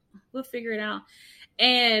 we'll figure it out.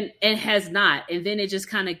 And it has not. And then it just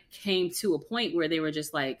kind of came to a point where they were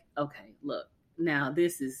just like, okay, look, now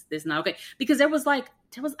this is not okay. Because there was I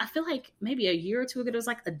feel like maybe a year or two ago, there was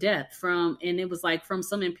a death from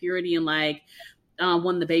some impurity in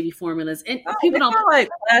one of the baby formulas. And people don't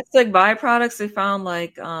plastic byproducts. They found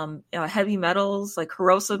heavy metals,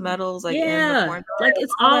 corrosive metals, in the formula.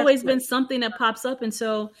 It's always been something that pops up. And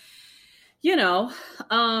so,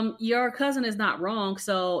 your cousin is not wrong.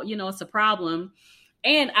 So, it's a problem.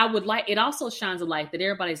 And it also shines a light that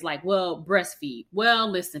everybody's like, well, breastfeed.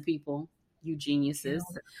 Well, listen, people, you geniuses,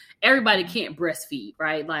 everybody can't breastfeed,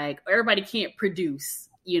 right? Everybody can't produce,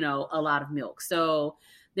 a lot of milk. So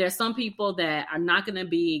there's some people that are not going to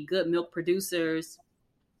be good milk producers.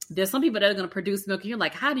 There's some people that are going to produce milk, and you're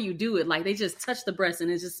like, how do you do it? They just touch the breast and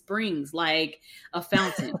it just springs like a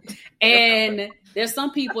fountain. And there's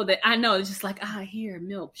some people that I know, it's just here,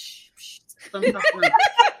 milk. Shh, shh. This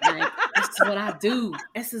is what I do.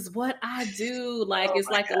 This is what I do.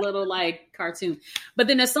 It's a little cartoon. But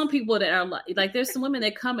then there's some people that are there's some women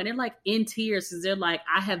that come and they're in tears because they're like,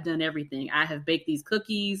 I have done everything. I have baked these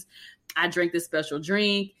cookies. I drank this special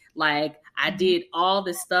drink. I did all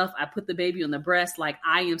this stuff. I put the baby on the breast.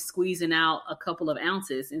 I am squeezing out a couple of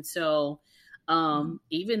ounces. And so,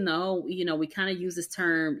 even though, we kind of use this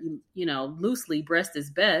term, loosely, breast is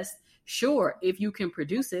best. Sure, if you can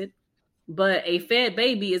produce it, but a fed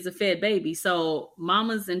baby is a fed baby. So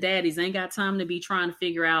mamas and daddies ain't got time to be trying to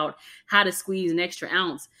figure out how to squeeze an extra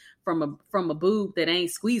ounce from a boob that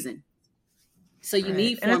ain't squeezing. So you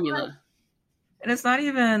need formula. And it's not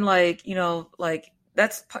even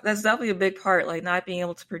that's definitely a big part, not being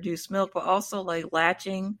able to produce milk, but also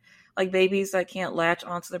latching. like babies that can't latch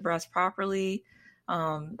onto the breast properly.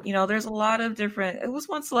 There's a lot of different. It was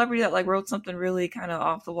one celebrity that like wrote something really kind of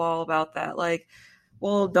off the wall about that. Like,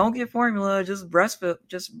 well, don't get formula, just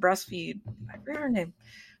breastfeed. I forget her name,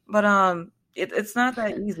 but it's not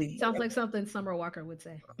that easy. Sounds like something Summer Walker would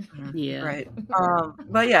say. Yeah. Right.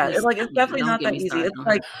 But yeah, it's definitely not that easy. It's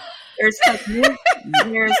like there's technique,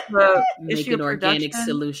 there's the issue of organic production.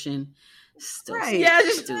 solution. Still right. Yeah,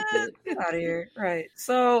 just stupid. Get out of here. Right.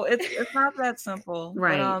 So it's not that simple.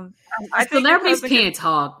 Right. But, I think celebrities can't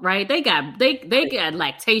talk, right? They got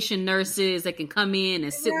lactation nurses that can come in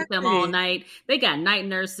and sit with them all night. They got night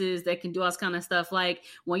nurses that can do all this kind of stuff. Like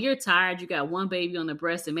when you're tired, you got one baby on the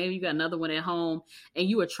breast and maybe you got another one at home and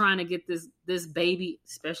you are trying to get this baby,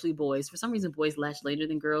 especially boys. For some reason, boys latch later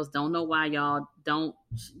than girls. Don't know why, y'all. Don't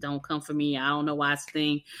come for me. I don't know why it's a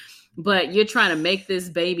thing. But you're trying to make this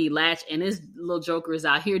baby latch, and this little joker is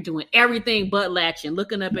out here doing everything but latching,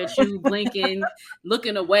 looking up at you, blinking,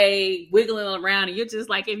 looking away, wiggling around, and you're just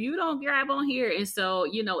like, if you don't grab on here. And so,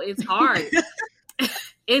 it's hard.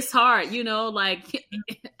 It's hard, like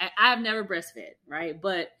I've never breastfed, right?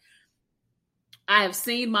 But I have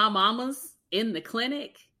seen my mamas in the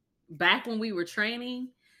clinic back when we were training.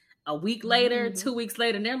 A week later, 2 weeks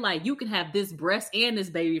later, and they're like, you can have this breast and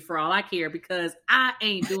this baby for all I care because I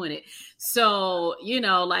ain't doing it. So,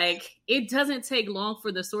 like it doesn't take long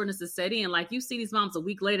for the soreness to set in. Like you see these moms a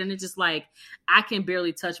week later and it's just like, I can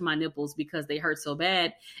barely touch my nipples because they hurt so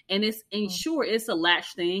bad. And sure, it's a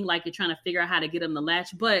latch thing. Like you're trying to figure out how to get them to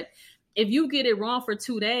latch. But if you get it wrong for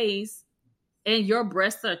 2 days, and your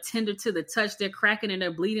breasts are tender to the touch, they're cracking and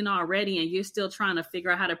they're bleeding already, and you're still trying to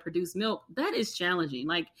figure out how to produce milk, that is challenging.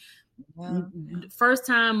 Like first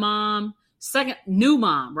time mom, second new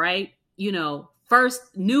mom, right?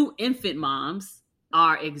 First new infant moms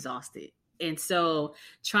are exhausted. And so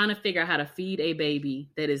trying to figure out how to feed a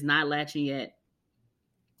baby that is not latching yet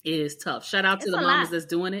is tough. Shout out to the moms that's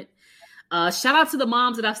doing it. Shout out to the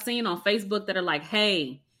moms that I've seen on Facebook that are like,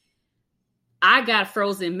 hey, I got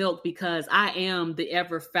frozen milk because I am the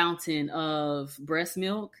ever fountain of breast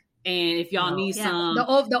milk. And if y'all need some, the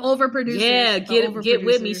overproducers, get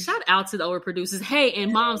with me. Shout out to the overproducers. Hey,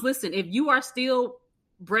 and moms, listen, if you are still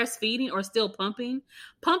breastfeeding or still pumping,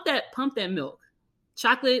 pump that milk.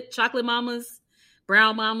 Chocolate mamas,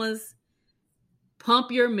 brown mamas,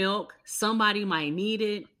 pump your milk. Somebody might need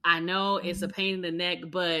it. I know it's a pain in the neck,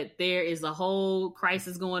 but there is a whole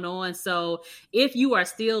crisis going on. So if you are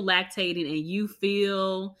still lactating and you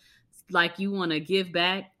feel like you want to give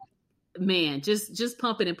back, man, just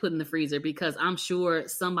pump it and put it in the freezer because I'm sure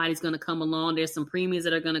somebody's going to come along. There's some preemies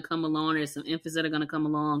that are going to come along. There's some infants that are going to come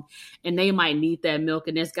along and they might need that milk.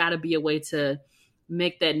 And there's got to be a way to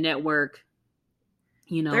make that network.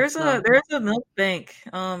 There's a milk bank.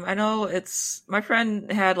 I know my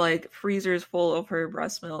friend had like freezers full of her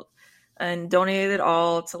breast milk and donated it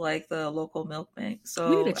all to like the local milk bank. So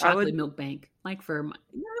we need a chocolate milk bank, like for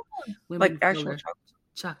women, like actual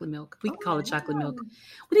chocolate milk. We can call it chocolate milk.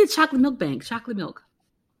 We need a chocolate milk bank. Chocolate milk.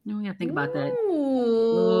 We gotta think about that.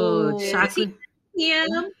 Ooh, chocolate. Yeah.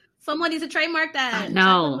 Someone needs to trademark that.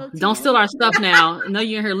 No, don't steal our stuff now. I know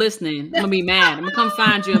you're in here listening. I'm gonna be mad. I'm gonna come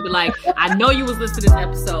find you and be like, I know you was listening to this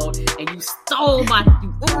episode and you stole my.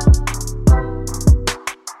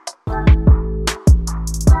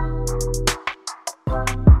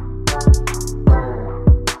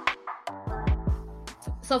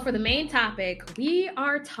 So for the main topic, we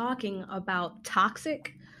are talking about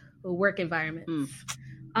toxic work environments.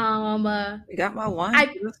 You got my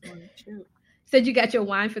wine. Said you got your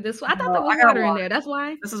wine for this one. I thought there was water in there. That's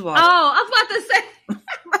wine. This is water. Oh, I was about to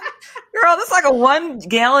say, girl, this is like a 1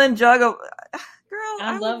 gallon jug of. Girl,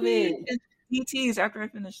 I love it. DTs after I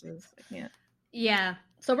finish this, I can't. Yeah.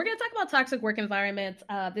 So we're gonna talk about toxic work environments.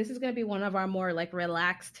 This is gonna be one of our more like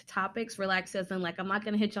relaxed topics. Relaxed as in like I'm not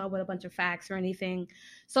gonna hit y'all with a bunch of facts or anything.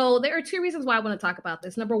 So there are 2 reasons why I want to talk about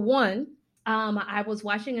this. Number one, I was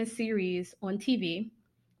watching a series on TV.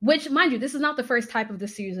 Which, mind you, this is not the first type of the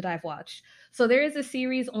series that I've watched. So there is a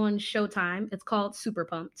series on Showtime. It's called Super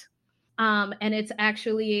Pumped. And it's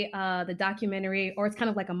actually the documentary, or it's kind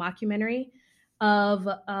of like a mockumentary of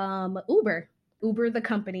Uber the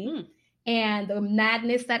company, and the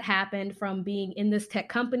madness that happened from being in this tech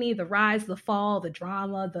company, the rise, the fall, the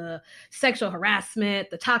drama, the sexual harassment,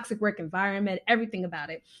 the toxic work environment, everything about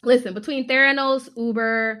it. Listen, between Theranos,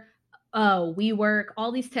 Uber, WeWork,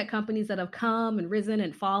 all these tech companies that have come and risen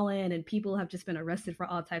and fallen, and people have just been arrested for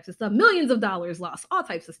all types of stuff, millions of dollars lost, all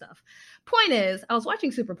types of stuff. Point is, I was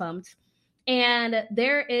watching Super Pumped, and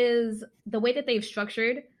there is the way that they've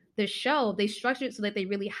structured the show, they structured it so that they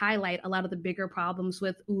really highlight a lot of the bigger problems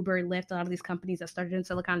with Uber, Lyft, a lot of these companies that started in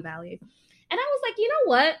Silicon Valley. And I was like, you know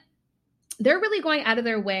what? They're really going out of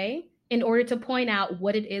their way in order to point out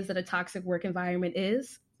what it is that a toxic work environment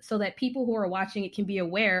is, so that people who are watching it can be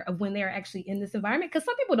aware of when they're actually in this environment. Because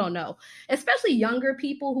some people don't know, especially younger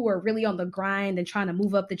people who are really on the grind and trying to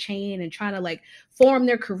move up the chain and trying to like form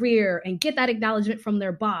their career and get that acknowledgement from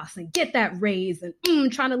their boss and get that raise and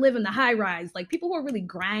trying to live in the high rise. Like people who are really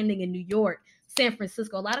grinding in New York, San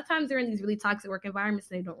Francisco, a lot of times they're in these really toxic work environments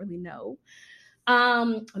and they don't really know.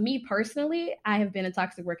 Me personally, I have been in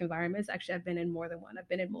toxic work environments. Actually, I've been in more than one. I've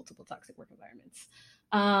been in multiple toxic work environments.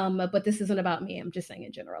 But this isn't about me. I'm just saying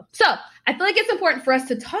in general. So I feel like it's important for us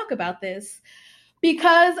to talk about this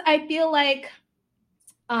because I feel like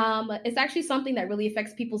it's actually something that really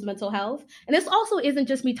affects people's mental health. And this also isn't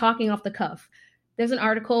just me talking off the cuff. There's an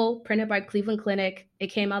article printed by Cleveland Clinic. It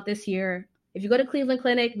came out this year. If you go to Cleveland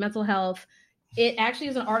Clinic, mental health, it actually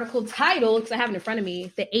is an article titled, because I have it in front of me,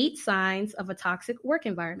 The 8 Signs of a Toxic Work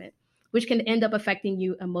Environment, which can end up affecting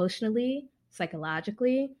you emotionally,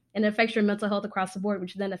 psychologically, and it affects your mental health across the board,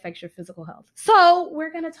 which then affects your physical health. So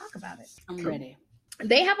we're going to talk about it. I'm ready.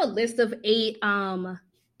 They have a list of 8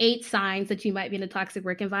 signs that you might be in a toxic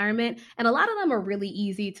work environment. And a lot of them are really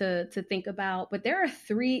easy to think about, but there are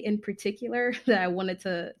 3 in particular that I wanted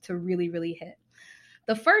to really, really hit.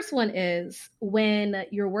 The first one is when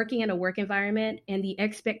you're working in a work environment and the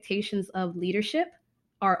expectations of leadership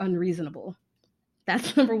are unreasonable.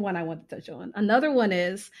 That's number one I want to touch on. Another one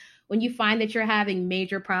is when you find that you're having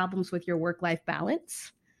major problems with your work-life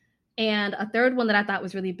balance. And a third one that I thought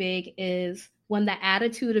was really big is when the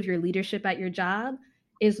attitude of your leadership at your job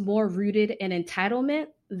is more rooted in entitlement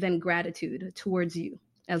than gratitude towards you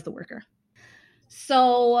as the worker.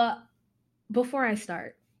 So before I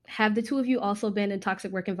start, have the two of you also been in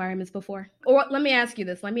toxic work environments before? Or let me ask you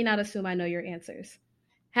this. Let me not assume I know your answers.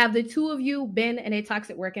 Have the two of you been in a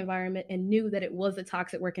toxic work environment and knew that it was a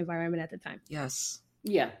toxic work environment at the time? Yes.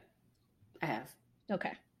 Yeah, I have.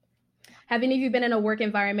 Okay. Have any of you been in a work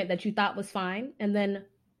environment that you thought was fine, and then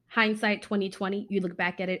hindsight 2020, you look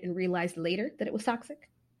back at it and realize later that it was toxic?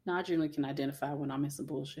 No, I generally can identify when I'm in some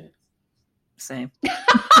bullshit. Same.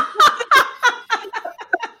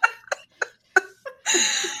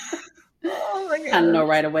 Oh my God. I know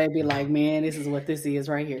right away, be like, man, this is what this is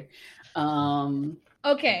right here.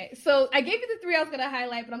 Okay, so I gave you the 3 I was going to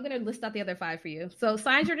highlight, but I'm going to list out the other 5 for you. So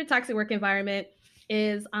signs you're in a toxic work environment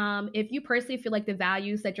is if you personally feel like the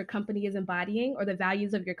values that your company is embodying or the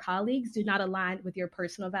values of your colleagues do not align with your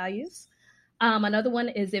personal values. Another one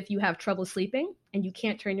is if you have trouble sleeping and you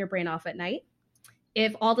can't turn your brain off at night.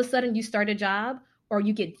 If all of a sudden you start a job or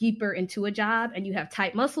you get deeper into a job and you have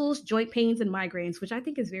tight muscles, joint pains, and migraines, which I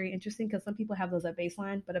think is very interesting because some people have those at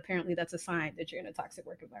baseline, but apparently that's a sign that you're in a toxic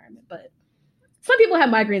work environment. But some people have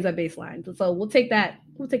migraines at baseline, so we'll take that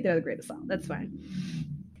as a grain of salt. That's fine.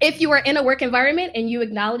 If you are in a work environment and you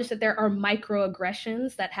acknowledge that there are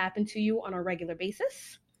microaggressions that happen to you on a regular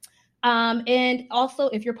basis, and also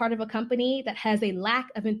if you're part of a company that has a lack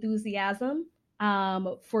of enthusiasm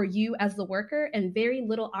for you as the worker and very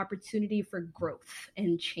little opportunity for growth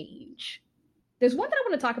and change. There's one that I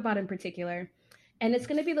want to talk about in particular, and it's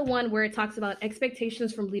going to be the one where it talks about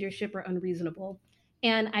expectations from leadership are unreasonable.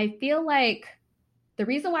 And I feel like the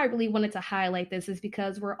reason why I really wanted to highlight this is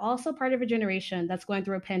because we're also part of a generation that's going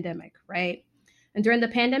through a pandemic, right? And during the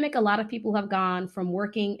pandemic, a lot of people have gone from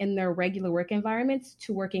working in their regular work environments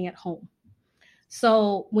to working at home.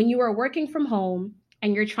 So when you are working from home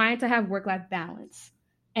and you're trying to have work-life balance,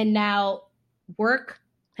 and now work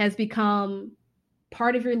has become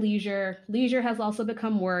part of your leisure has also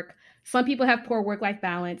become work. Some people have poor work-life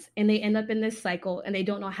balance and they end up in this cycle and they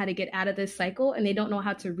don't know how to get out of this cycle and they don't know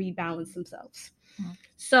how to rebalance themselves.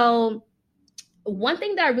 So one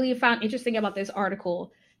thing that I really found interesting about this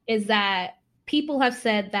article is that people have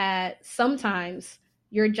said that sometimes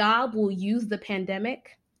your job will use the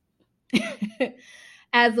pandemic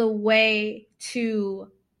as a way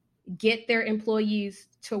to get their employees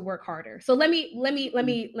to work harder. So let me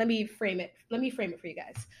frame it. Let me frame it for you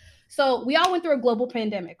guys. So we all went through a global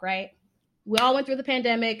pandemic, right? We all went through the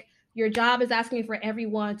pandemic. Your job is asking for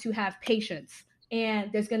everyone to have patience.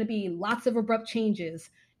 And there's going to be lots of abrupt changes.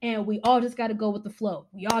 And we all just got to go with the flow.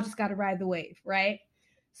 We all just got to ride the wave, right?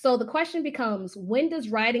 So the question becomes, when does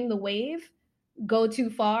riding the wave go too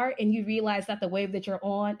far and you realize that the wave that you're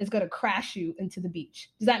on is going to crash you into the beach?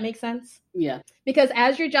 Does that make sense? Yeah. Because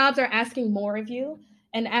as your jobs are asking more of you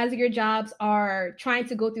and as your jobs are trying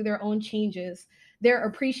to go through their own changes, their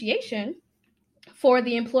appreciation for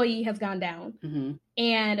the employee has gone down. Mm-hmm.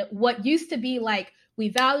 And what used to be like, we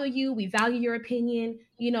value you, we value your opinion.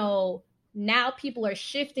 You know, now people are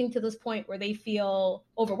shifting to this point where they feel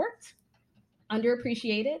overworked,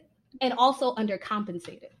 underappreciated, and also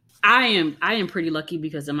undercompensated. I am pretty lucky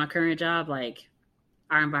because in my current job, like,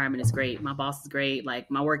 our environment is great. My boss is great.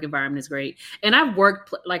 Like, my work environment is great. And I've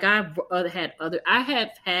worked, like, I have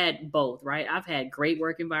had both, right? I've had great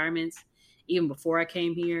work environments even before I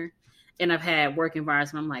came here. And I've had work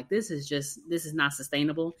environments where I'm like, this is not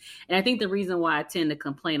sustainable. And I think the reason why I tend to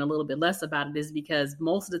complain a little bit less about it is because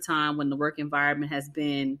most of the time when the work environment has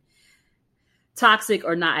been toxic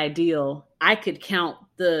or not ideal, I could count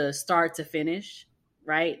the start to finish,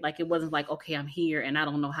 right? Like, it wasn't like, okay, I'm here and I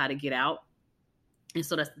don't know how to get out. And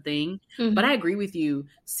so that's the thing. Mm-hmm. But I agree with you.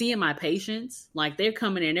 Seeing my patients, like, they're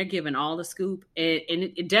coming in, they're giving all the scoop. And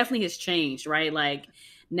it definitely has changed, right? Like,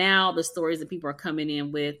 now the stories that people are coming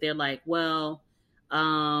in with, they're like, well,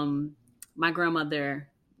 my grandmother,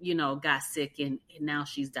 you know, got sick and now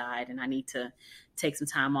she's died and I need to take some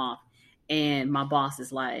time off. And my boss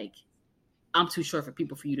is like, I'm too short for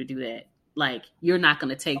people for you to do that. Like, you're not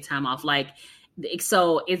going to take time off. Like,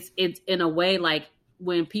 so it's in a way, like,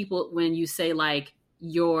 when you say, like,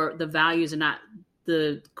 the values are not,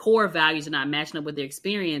 the core values are not matching up with their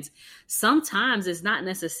experience, sometimes it's not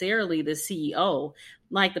necessarily the CEO.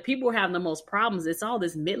 Like, the people who are having the most problems, it's all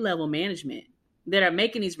this mid-level management that are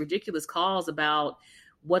making these ridiculous calls about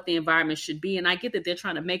what the environment should be. And I get that they're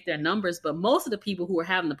trying to make their numbers, but most of the people who are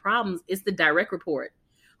having the problems, it's the direct report.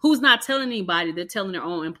 Who's not telling anybody? They're telling their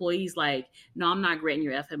own employees, like, no, I'm not granting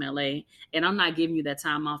your FMLA and I'm not giving you that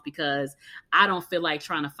time off because I don't feel like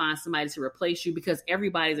trying to find somebody to replace you because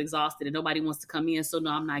everybody's exhausted and nobody wants to come in. So no,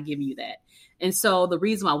 I'm not giving you that. And so the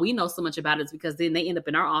reason why we know so much about it is because then they end up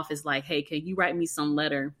in our office like, hey, can you write me some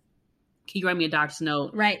letter? Can you write me a doctor's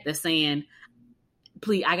note that's saying,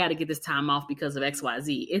 please, I got to get this time off because of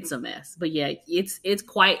XYZ. It's a mess. But yeah, it's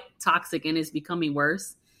quite toxic and it's becoming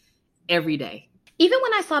worse every day. Even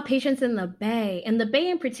when I saw patients in the Bay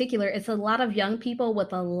in particular, it's a lot of young people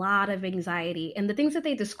with a lot of anxiety. And the things that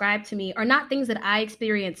they describe to me are not things that I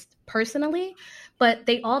experienced personally, but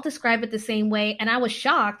they all describe it the same way. And I was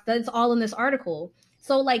shocked that it's all in this article.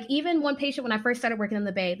 So, like, even one patient, when I first started working in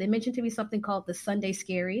the Bay, they mentioned to me something called the Sunday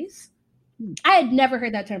scaries. I had never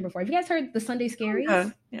heard that term before. Have you guys heard the Sunday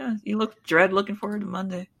scaries? Yeah. You dread looking forward to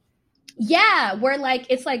Monday. Yeah, where, like,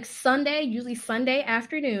 it's like Sunday, usually Sunday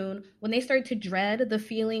afternoon, when they start to dread the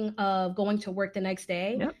feeling of going to work the next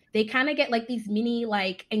day, they kind of get like these mini,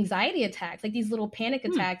 like, anxiety attacks, like these little panic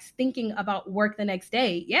attacks thinking about work the next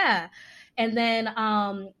day. Yeah. And then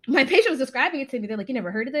my patient was describing it to me. They're like, you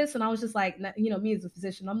never heard of this? And I was just like, you know, me as a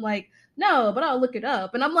physician, I'm like, no, but I'll look it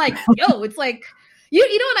up. And I'm like, yo, it's like, you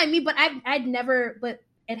know what I mean? But I'd never, but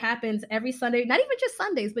it happens every Sunday, not even just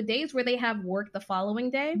Sundays, but days where they have work the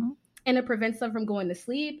following day. Mm-hmm. And it prevents them from going to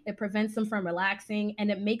sleep. It prevents them from relaxing. And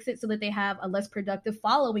it makes it so that they have a less productive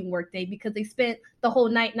following workday because they spent the whole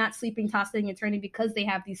night not sleeping, tossing and turning because they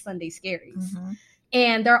have these Sunday scaries. Mm-hmm.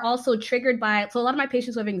 And they're also triggered by, so a lot of my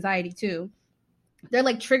patients have anxiety too. They're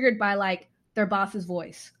like triggered by like their boss's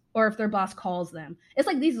voice or if their boss calls them. It's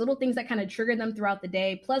like these little things that kind of trigger them throughout the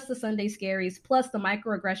day, plus the Sunday scaries, plus the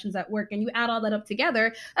microaggressions at work. And you add all that up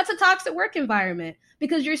together, that's a toxic work environment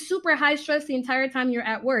because you're super high stress the entire time you're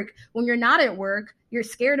at work. When you're not at work, you're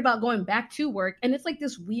scared about going back to work. And it's like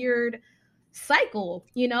this weird cycle,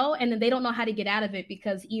 you know, and then they don't know how to get out of it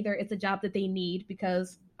because either it's a job that they need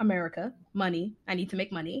because America, money, I need to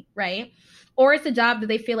make money, right? Or it's a job that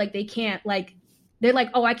they feel like they can't, like, they're like,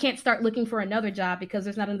 oh, I can't start looking for another job because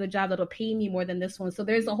there's not another job that'll pay me more than this one. So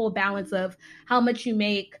there's a whole balance of how much you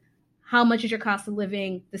make, how much is your cost of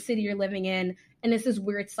living, the city you're living in. And it's this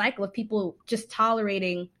weird cycle of people just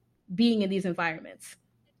tolerating being in these environments.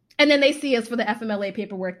 And then they see us for the FMLA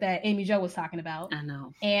paperwork that Amy Jo was talking about. I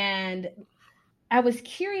know. And I was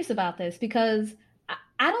curious about this because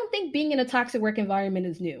I don't think being in a toxic work environment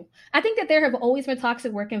is new. I think that there have always been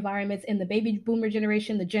toxic work environments in the baby boomer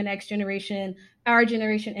generation, the Gen X generation, our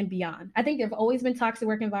generation, and beyond. I think there have always been toxic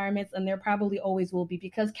work environments, and there probably always will be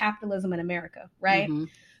because capitalism in America, right? Mm-hmm.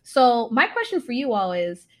 So my question for you all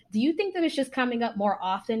is, do you think that it's just coming up more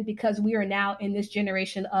often because we are now in this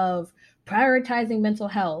generation of prioritizing mental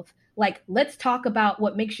health? Like, let's talk about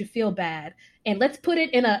what makes you feel bad. And let's put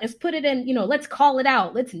it in, you know, let's call it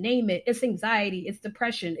out. Let's name it. It's anxiety. It's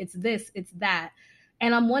depression. It's this, it's that.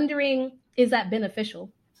 And I'm wondering, is that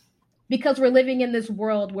beneficial? Because we're living in this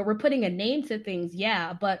world where we're putting a name to things.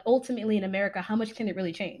 Yeah. But ultimately in America, how much can it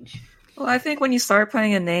really change? Well, I think when you start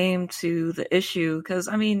putting a name to the issue, because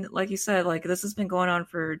I mean, like you said, like this has been going on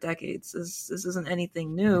for decades. This isn't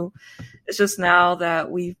anything new. It's just now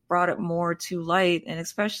that we've brought it more to light, and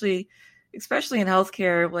especially especially in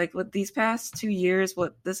healthcare, like with these past 2 years,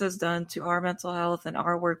 what this has done to our mental health and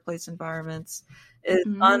our workplace environments is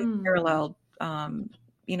unparalleled.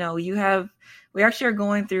 You know, we actually are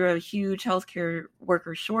going through a huge healthcare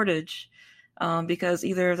worker shortage because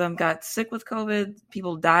either of them got sick with COVID,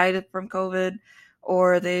 people died from COVID,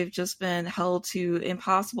 or they've just been held to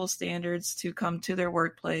impossible standards to come to their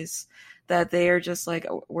workplace that they are just like,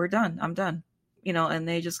 "Oh, we're done, I'm done," you know, and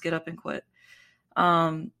they just get up and quit.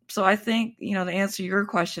 So I think, you know, to answer your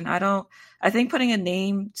question, I think putting a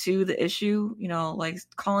name to the issue, you know, like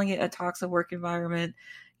calling it a toxic work environment,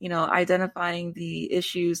 you know, identifying the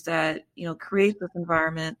issues that, you know, create this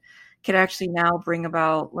environment can actually now bring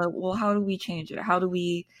about, like, well, how do we change it?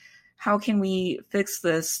 How can we fix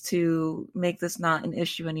this to make this not an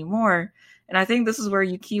issue anymore? And I think this is where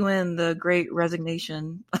you cue in the great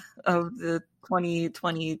resignation of the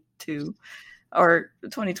 2022 or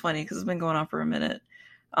 2020, because it's been going on for a minute.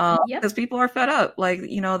 Because people are fed up. Like,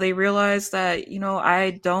 you know, they realize that, you know,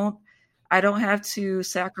 I don't have to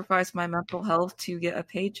sacrifice my mental health to get a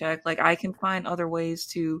paycheck. Like, I can find other ways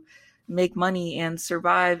to make money and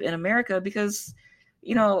survive in America because,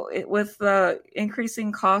 you know, with the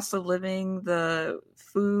increasing cost of living, the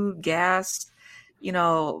food, gas, you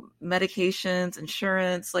know, medications,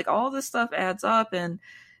 insurance, like all this stuff adds up. And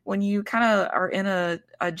when you kind of are in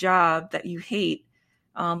a job that you hate,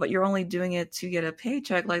 but you're only doing it to get a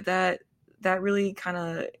paycheck, like that really kind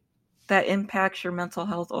of, that impacts your mental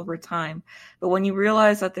health over time. But when you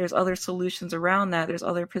realize that there's other solutions around that, there's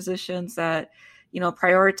other positions that, you know,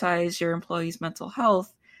 prioritize your employees' mental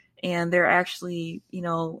health, and they're actually, you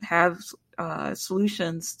know, have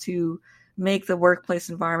solutions to make the workplace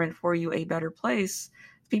environment for you a better place,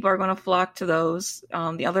 people are going to flock to those.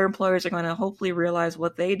 The other employers are going to hopefully realize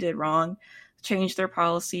what they did wrong, change their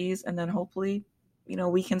policies, and then hopefully, you know,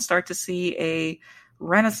 we can start to see a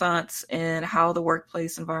renaissance in how the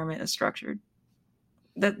workplace environment is structured.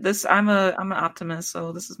 I'm an optimist,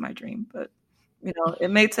 so this is my dream. But you know, it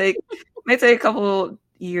may take a couple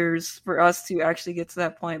years for us to actually get to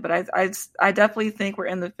that point. But I definitely think we're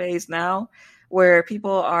in the phase now where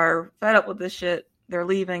people are fed up with this shit. They're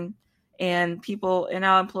leaving. And people and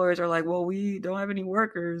now employers are like, well, we don't have any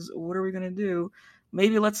workers. What are we going to do?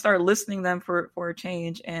 Maybe let's start listening to them for a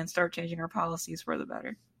change and start changing our policies for the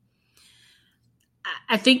better.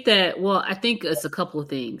 I think it's a couple of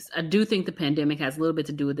things. I do think the pandemic has a little bit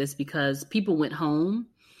to do with this because people went home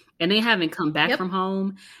and they haven't come back from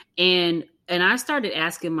home. And I started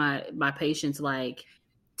asking my patients, like,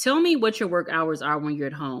 tell me what your work hours are when you're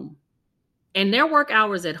at home. And their work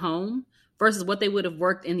hours at home versus what they would have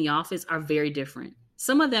worked in the office are very different.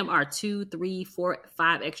 Some of them are 2, 3, 4,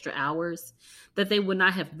 5 extra hours that they would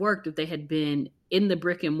not have worked if they had been in the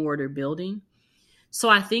brick and mortar building. So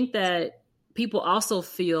I think that people also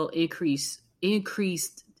feel increased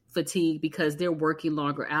fatigue because they're working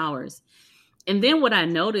longer hours. And then what I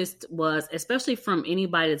noticed was, especially from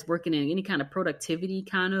anybody that's working in any kind of productivity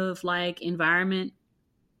kind of like environment,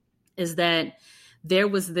 is that there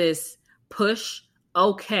was this push,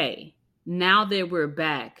 okay, now that we're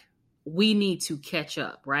back, we need to catch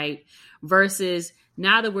up, right? Versus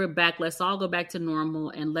now that we're back, let's all go back to normal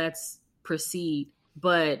and let's proceed.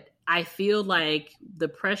 But I feel like the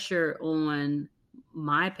pressure on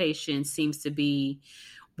my patients seems to be,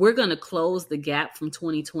 we're going to close the gap from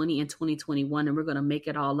 2020 and 2021 and we're going to make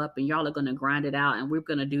it all up and y'all are going to grind it out and we're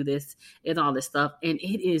going to do this and all this stuff. And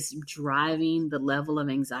it is driving the level of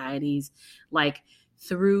anxieties like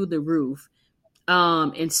through the roof.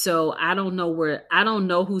 And so I don't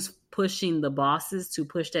know who's pushing the bosses to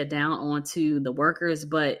push that down onto the workers,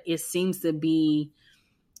 but it seems to be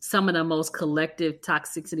some of the most collective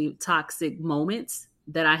toxic moments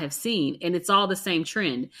that I have seen. And it's all the same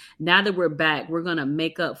trend. Now that we're back, we're going to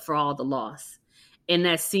make up for all the loss. And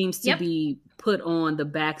that seems to be put on the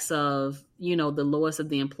backs of, you know, the lowest of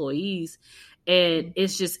the employees. And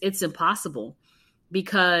it's impossible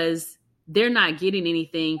because they're not getting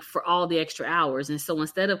anything for all the extra hours. And so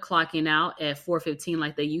instead of clocking out at 4:15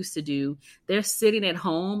 like they used to do, they're sitting at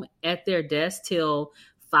home at their desk till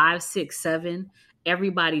 5, 6, 7.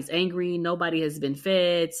 Everybody's angry. Nobody has been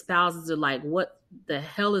fed. Spouses are like, what the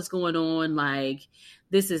hell is going on? Like,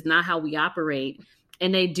 this is not how we operate.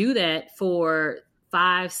 And they do that for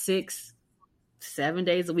 5, 6, 7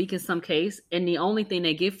 days a week in some case. And the only thing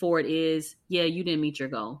they get for it is, yeah, you didn't meet your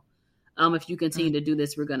goal. If you continue to do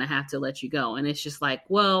this, we're going to have to let you go. And it's just like,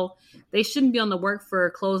 well, they shouldn't be on the work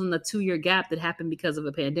for closing the 2-year gap that happened because of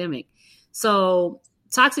a pandemic. So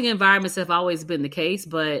toxic environments have always been the case,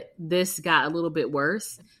 but this got a little bit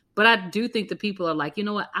worse. But I do think the people are like, you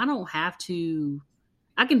know what? I don't have to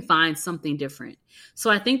I can find something different. So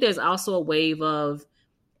I think there's also a wave of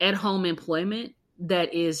at-home employment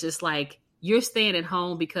that is just like, you're staying at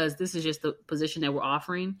home because this is just the position that we're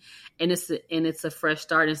offering, and it's a fresh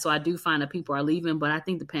start. And so I do find that people are leaving, but I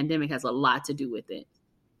think the pandemic has a lot to do with it.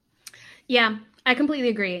 Yeah, I completely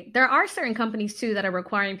agree. There are certain companies too that are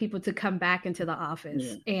requiring people to come back into the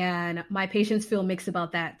office, and my patients feel mixed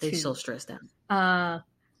about that too. They're so stressed out.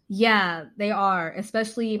 Yeah, they are,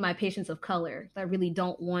 especially my patients of color that really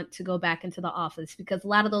don't want to go back into the office, because a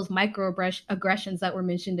lot of those microaggressions that were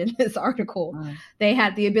mentioned in this article, they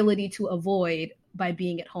had the ability to avoid by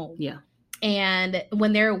being at home. Yeah. And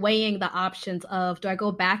when they're weighing the options of, do I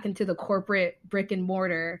go back into the corporate brick and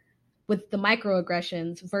mortar with the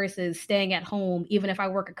microaggressions versus staying at home, even if I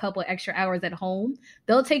work a couple of extra hours at home,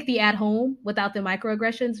 they'll take the at home without the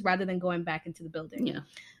microaggressions rather than going back into the building. Yeah.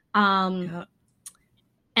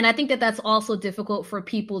 And I think that that's also difficult for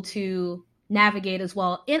people to navigate as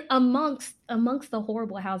well, in amongst the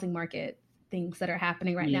horrible housing market things that are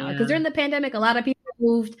happening right now. Because during the pandemic, a lot of people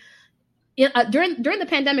moved. During the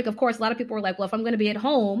pandemic, of course, a lot of people were like, well, if I'm going to be at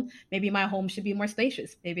home, maybe my home should be more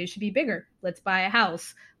spacious. Maybe it should be bigger. Let's buy a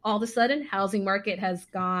house. All of a sudden, housing market has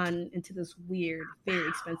gone into this weird, very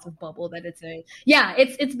expensive bubble that it's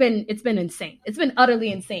been insane. It's been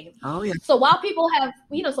utterly insane. Oh yeah. So while people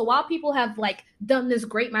have like done this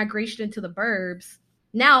great migration into the burbs,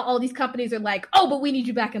 now all these companies are like, oh, but we need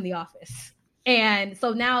you back in the office. And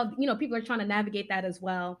so now, people are trying to navigate that as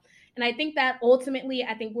well. And I think that ultimately,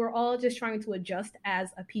 we're all just trying to adjust as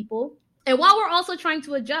a people. And while we're also trying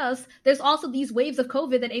to adjust, there's also these waves of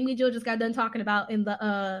COVID that Amy Jill just got done talking about in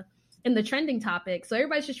the trending topic. So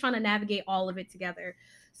everybody's just trying to navigate all of it together.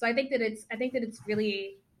 So I think that it's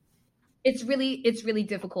really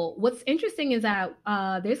difficult. What's interesting is that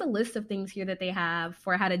there's a list of things here that they have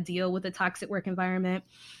for how to deal with a toxic work environment,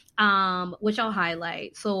 which I'll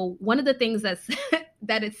highlight. So one of the things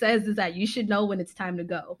that it says is that you should know when it's time to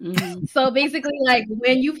go. Mm-hmm. So basically, like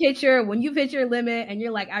when you've hit your limit and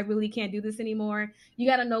you're like, I really can't do this anymore, you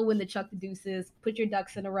got to know when to chuck the deuces, put your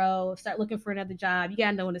ducks in a row, start looking for another job. You got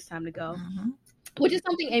to know when it's time to go, which is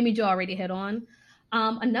something Amy Jo already hit on.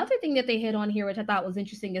 Another thing that they hit on here, which I thought was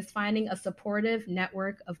interesting, is finding a supportive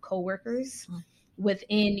network of coworkers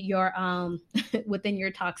within your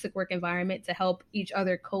toxic work environment to help each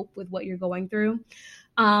other cope with what you're going through.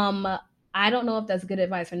 I don't know if that's good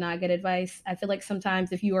advice or not good advice. I feel like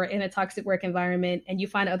sometimes if you are in a toxic work environment and you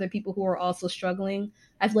find other people who are also struggling,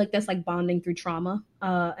 I feel like that's like bonding through trauma.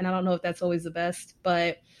 And I don't know if that's always the best,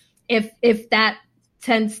 but if that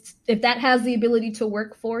has the ability to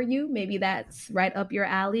work for you, maybe that's right up your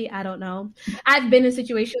alley. I don't know. I've been in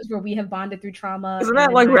situations where we have bonded through trauma. Isn't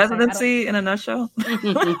that like Residency in a nutshell?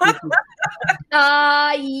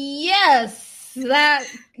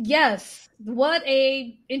 Yes. What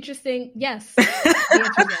a interesting, yes. I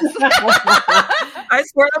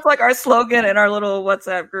swear that's like our slogan in our little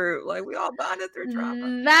WhatsApp group. Like, we all bonded through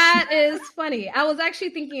trauma. That is funny. I was actually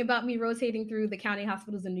thinking about me rotating through the county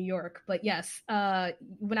hospitals in New York, but yes,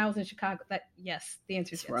 when I was in Chicago, the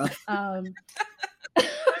answer is yes.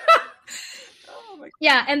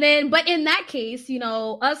 Yeah, and then, but in that case,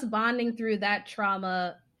 us bonding through that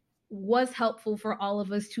trauma was helpful for all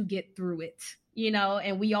of us to get through it.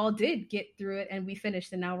 And we all did get through it and we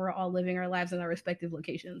finished, and now we're all living our lives in our respective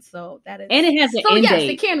locations. So that is, and it has an end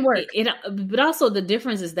date. It can work. But also the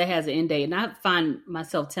difference is that it has an end date. And I find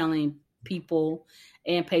myself telling people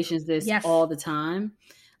and patients this all the time,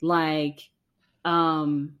 like,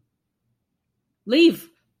 leave.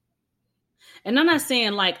 And I'm not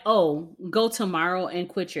saying like, oh, go tomorrow and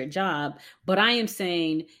quit your job, but I am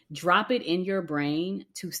saying drop it in your brain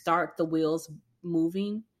to start the wheels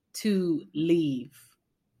moving to leave.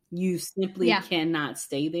 You simply cannot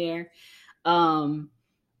stay there. And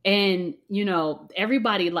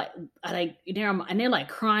everybody they're like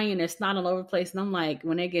crying, they're snot all over the place. And I'm like,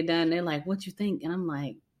 when they get done, they're like, what you think? And I'm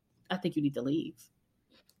like, I think you need to leave.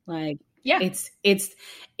 Like,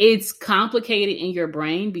 it's complicated in your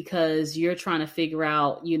brain because you're trying to figure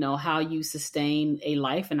out, how you sustain a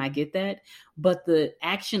life. And I get that, but the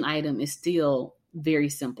action item is still very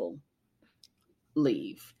simple.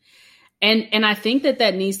 Leave. And I think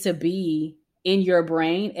that needs to be in your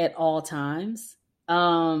brain at all times.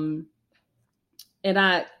 And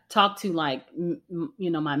I talk to my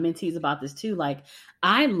mentees about this too. Like,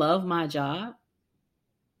 I love my job,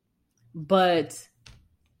 but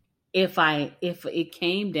if it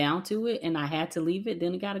came down to it and I had to leave it,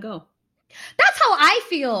 then it got to go. That's how I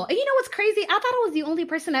feel. And you know what's crazy? I thought I was the only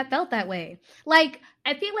person that felt that way. Like,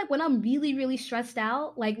 I feel like when I'm really, really stressed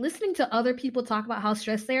out, like listening to other people talk about how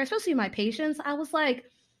stressed they are, especially my patients, I was like,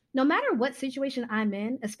 no matter what situation I'm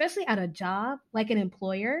in, especially at a job, like an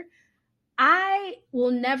employer, I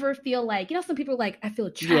will never feel like, some people are like, I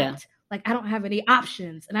feel trapped. Like I don't have any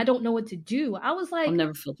options and I don't know what to do. I was I'll like,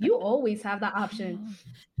 never feel you always have the option.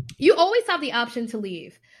 You always have the option to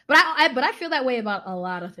leave. But I feel that way about a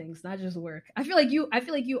lot of things, not just work. I feel like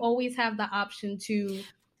you always have the option to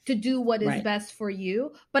do what is best for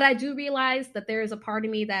you. But I do realize that there is a part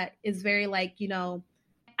of me that is very like,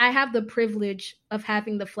 I have the privilege of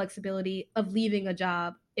having the flexibility of leaving a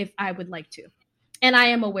job if I would like to. And I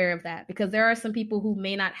am aware of that because there are some people who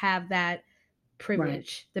may not have that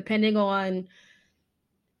privilege, depending on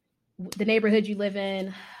the neighborhood you live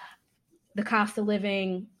in, the cost of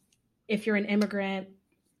living, if you're an immigrant,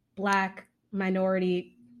 Black,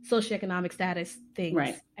 minority, socioeconomic status things.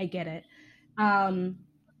 Right. I get it.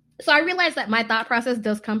 So I realize that my thought process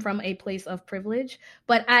does come from a place of privilege,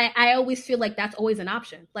 but I always feel like that's always an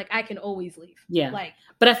option. Like I can always leave. Yeah. Like,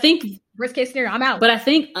 but I think worst case scenario, I'm out. But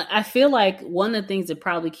I feel like one of the things that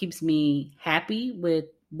probably keeps me happy with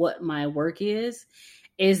what my work is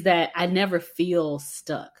that I never feel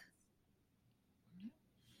stuck.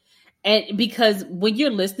 And because when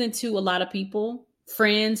you're listening to a lot of people,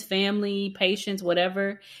 friends, family, patients,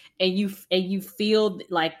 whatever, and you feel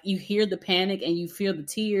like you hear the panic and you feel the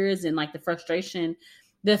tears and like the frustration,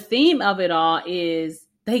 the theme of it all is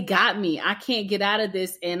they got me. I can't get out of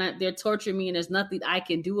this and they're torturing me and there's nothing I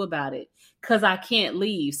can do about it because I can't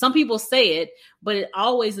leave. Some people say it, but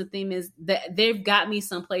always the theme is that they've got me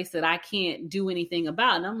someplace that I can't do anything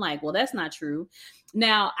about. And I'm like, well, that's not true.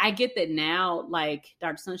 Now, I get that now, like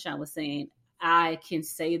Dr. Sunshine was saying, I can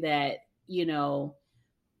say that,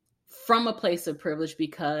 from a place of privilege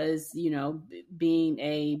because, being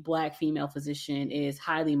a Black female physician is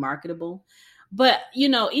highly marketable. But,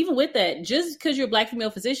 even with that, just because you're a Black female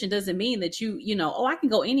physician doesn't mean that I can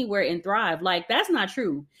go anywhere and thrive. Like, that's not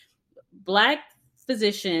true. Black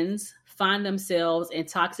physicians find themselves in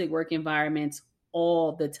toxic work environments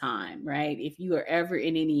all the time, right? If you are ever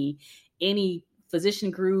in any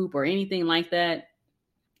physician group or anything like that,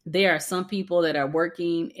 there are some people that are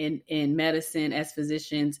working in medicine as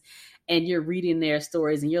physicians and you're reading their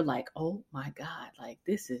stories and you're like, oh my God, like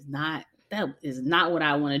that is not what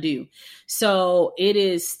I want to do. So it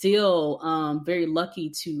is still very lucky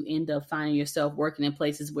to end up finding yourself working in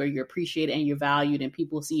places where you're appreciated and you're valued and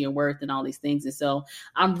people see your worth and all these things. And so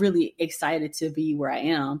I'm really excited to be where I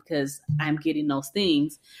am because I'm getting those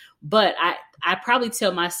things. But I probably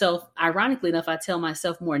tell myself, ironically enough, I tell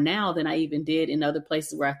myself more now than I even did in other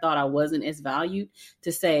places where I thought I wasn't as valued,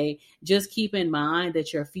 to say, just keep in mind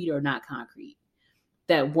that your feet are not concrete.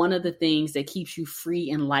 That one of the things that keeps you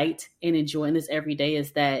free and light and enjoying this every day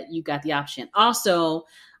is that you got the option. Also,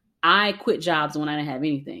 I quit jobs when I didn't have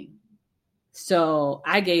anything. So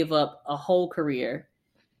I gave up a whole career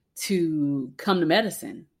to come to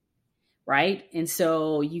medicine. Right. And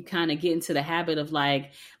so you kind of get into the habit of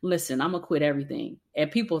like, listen, I'm going to quit everything.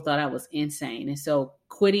 And people thought I was insane. And so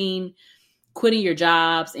quitting your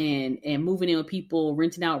jobs and moving in with people,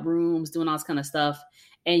 renting out rooms, doing all this kind of stuff.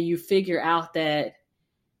 And you figure out that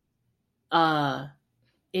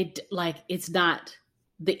it's not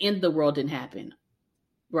the end of the world didn't happen.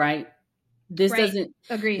 Right. This doesn't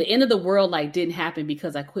agree. The end of the world didn't happen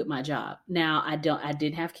because I quit my job. Now I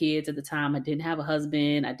didn't have kids at the time. I didn't have a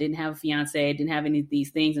husband. I didn't have a fiance. I didn't have any of these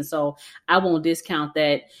things. And so I won't discount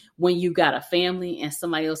that when you got a family and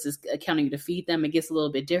somebody else is counting you to feed them, it gets a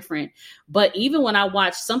little bit different. But even when I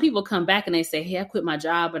watch some people come back and they say, hey, I quit my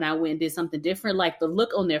job and I went and did something different, like the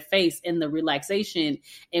look on their face and the relaxation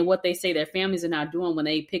and what they say their families are now doing when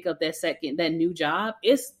they pick up that new job,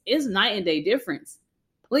 it's night and day difference.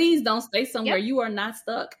 Please don't stay somewhere. Yep. You are not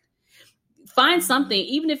stuck. Find something.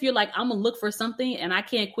 Even if you're like, I'm going to look for something and I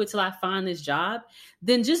can't quit till I find this job,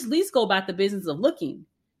 then just at least go about the business of looking.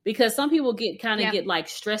 Because some people get like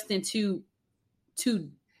stressed into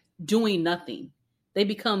doing nothing. They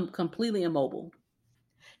become completely immobile.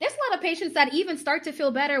 There's a lot of patients that even start to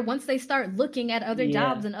feel better once they start looking at other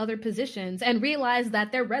jobs and other positions and realize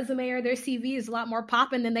that their resume or their CV is a lot more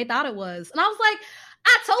popping than they thought it was. And I was like,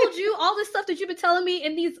 I told you all this stuff that you've been telling me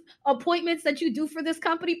in these appointments that you do for this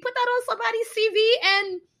company, put that on somebody's CV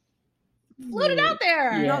and float it out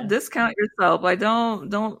there. You don't discount yourself. Like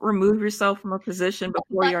don't remove yourself from a position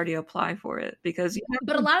before you already apply for it, because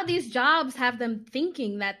but a lot of these jobs have them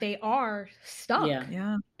thinking that they are stuck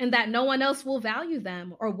and that no one else will value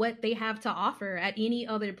them or what they have to offer at any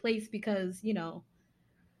other place because,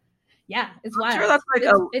 it's wild. I'm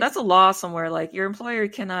sure that's a law somewhere. Like your employer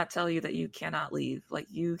cannot tell you that you cannot leave. Like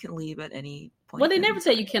you can leave at any point. Well, they never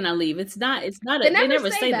say you cannot leave. It's not. They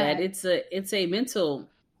never say that. It's a mental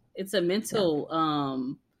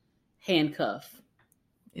handcuff.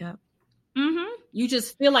 Yeah. Mm-hmm. You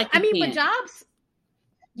just feel like you but can't. jobs,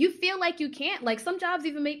 you feel like you can't. Like some jobs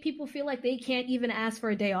even make people feel like they can't even ask for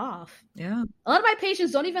a day off. Yeah. A lot of my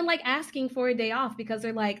patients don't even like asking for a day off because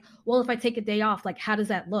they're like, well, if I take a day off, like, how does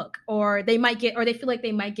that look? Or they feel like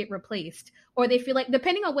they might get replaced, or they feel like,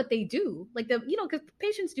 depending on what they do, like because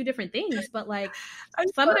patients do different things, but like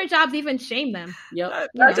some of their jobs even shame them.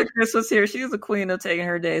 Yep. Dr. Chris was here. She's the queen of taking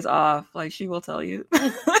her days off. Like, she will tell you.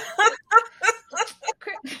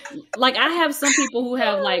 Like, I have some people who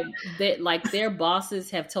have like that, like their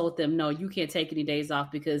bosses have told them, no, you can't take any days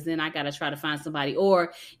off because then I got to try to find somebody,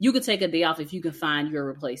 or you can take a day off if you can find your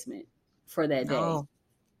replacement for that day. No.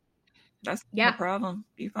 That's no problem.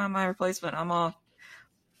 You find my replacement, I'm off.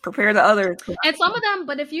 Prepare the others. And some of them,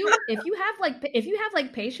 but if you have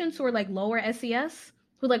like patients who are like lower SES,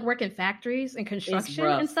 who like work in factories and construction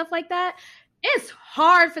and stuff like that, it's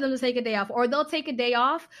hard for them to take a day off, or they'll take a day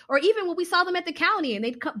off, or even when we saw them at the county and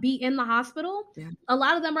they'd be in the hospital, a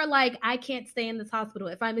lot of them are like, I can't stay in this hospital.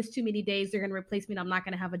 If I miss too many days, they're going to replace me and I'm not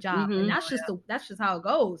going to have a job. And that's just how it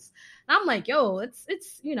goes. And I'm like, yo, it's,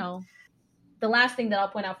 the last thing that I'll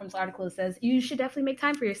point out from this article, it says, you should definitely make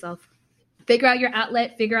time for yourself. Figure out your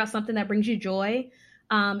outlet, figure out something that brings you joy.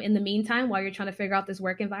 In the meantime, while you're trying to figure out this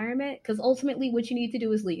work environment, because ultimately what you need to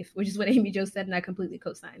do is leave, which is what Amy Jo said, and I completely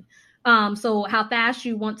co-sign. So how fast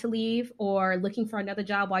you want to leave, or looking for another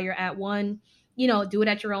job while you're at one, do it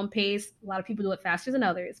at your own pace. A lot of people do it faster than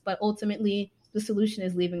others, but ultimately the solution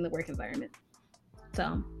is leaving the work environment.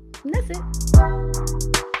 So that's it.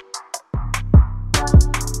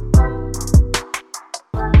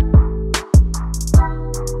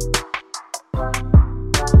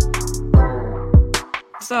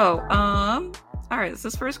 So, all right. So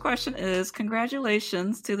this first question is,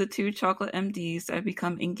 congratulations to the 2 chocolate MDs that have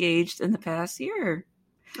become engaged in the past year.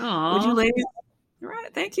 Aww. Would you ladies?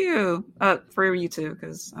 Right. Thank you. For you too,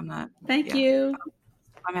 because I'm not. Thank you.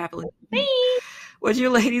 I'm happily. Thanks. Would you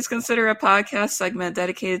ladies consider a podcast segment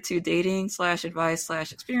dedicated to dating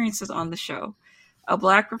 /advice /experiences on the show? A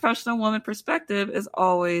Black professional woman perspective is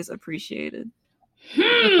always appreciated.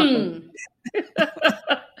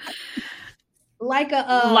 Like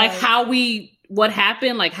what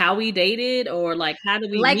happened, like how we dated, or like how do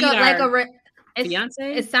we meet our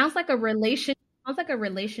fiance? It sounds like a relation. Sounds like a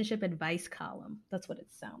relationship advice column. That's what it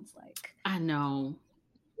sounds like. I know.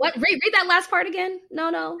 What? Read that last part again.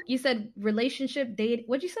 No. You said relationship date.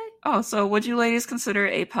 What'd you say? Oh, so would you ladies consider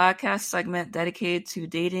a podcast segment dedicated to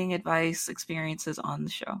dating advice experiences on the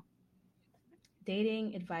show?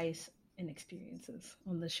 Dating advice and experiences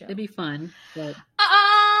on the show. It'd be fun. But...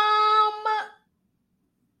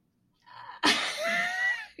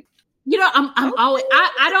 I'm always,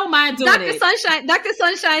 I don't mind doing it. Dr.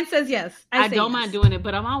 Sunshine says yes. I don't mind doing it,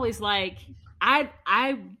 but I'm always like,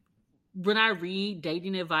 when I read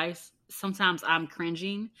dating advice, sometimes I'm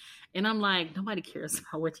cringing and I'm like, nobody cares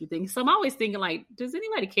about what you think. So I'm always thinking like, does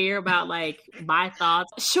anybody care about like my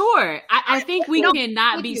thoughts? Sure. I think we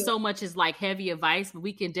cannot be so much as like heavy advice, but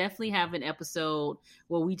we can definitely have an episode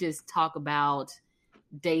where we just talk about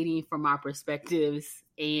dating from our perspectives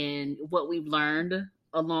and what we've learned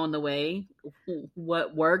along the way,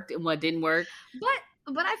 what worked and what didn't work.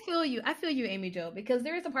 But I feel you, Amy Jo, because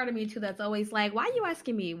there is a part of me too that's always like, why are you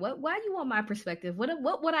asking me? Why do you want my perspective?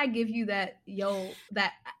 What would I give you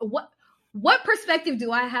what perspective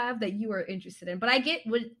do I have that you are interested in? But I get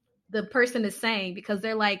what the person is saying, because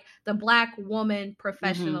they're like the Black woman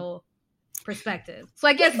professional perspective. So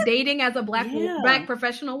I guess dating as a black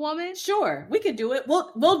professional woman. Sure, we could do it.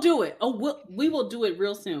 We'll do it. We will do it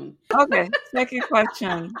real soon. Okay. Second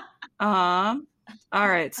question. All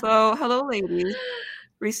right. So, hello, ladies.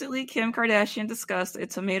 Recently, Kim Kardashian discussed a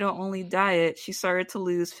tomato-only diet. She started to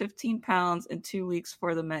lose 15 pounds in 2 weeks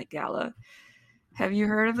for the Met Gala. Have you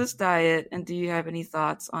heard of this diet, and do you have any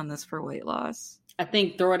thoughts on this for weight loss? I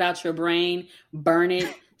think throw it out your brain, burn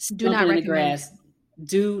it, do not recommend. In the grass.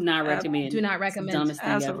 Do not recommend. Do not recommend. Dumbest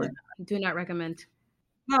thing ever. Do not recommend.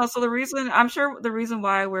 No, so the reason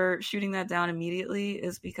why we're shooting that down immediately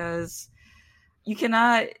is because you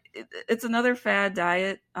cannot, it's another fad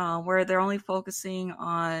diet where they're only focusing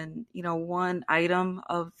on, one item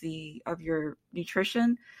of your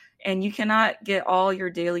nutrition, and you cannot get all your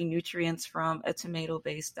daily nutrients from a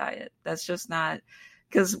tomato-based diet. That's just not,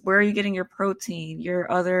 because where are you getting your protein,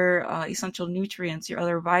 your other essential nutrients, your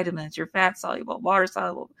other vitamins, your fat soluble, water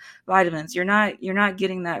soluble vitamins? You're not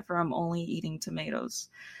getting that from only eating tomatoes.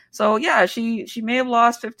 So yeah, she may have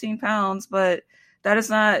lost 15 pounds, but that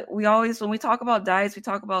is not, when we talk about diets, we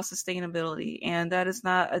talk about sustainability, and that is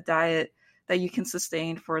not a diet that you can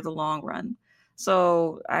sustain for the long run.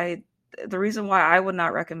 So the reason why I would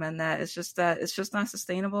not recommend that is just that it's just not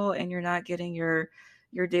sustainable, and you're not getting your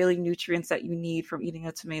daily nutrients that you need from eating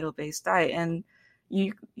a tomato-based diet. And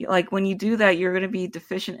you like when you do that, you're going to be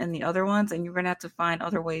deficient in the other ones, and you're going to have to find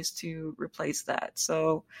other ways to replace that.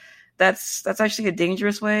 So that's actually a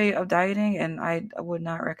dangerous way of dieting, and I would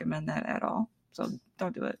not recommend that at all. So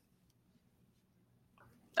don't do it.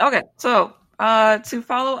 Okay, so to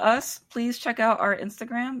follow us, please check out our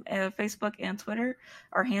Instagram, Facebook, and Twitter.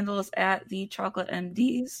 Our handle is at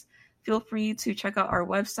 @thechocolatemds. Feel free to check out our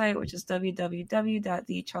website, which is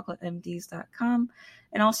www.thechocolatemds.com.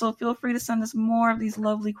 And also feel free to send us more of these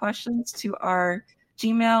lovely questions to our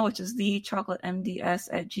Gmail, which is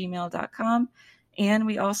thechocolatemds@gmail.com. And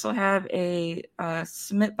we also have a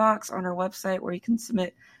submit box on our website where you can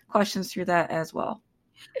submit questions through that as well.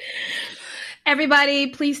 Everybody,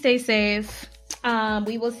 please stay safe.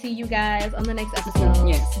 We will see you guys on the next episode.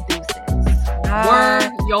 Yes. Deuces.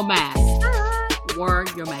 Wear your mask. Wear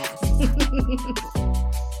your mask.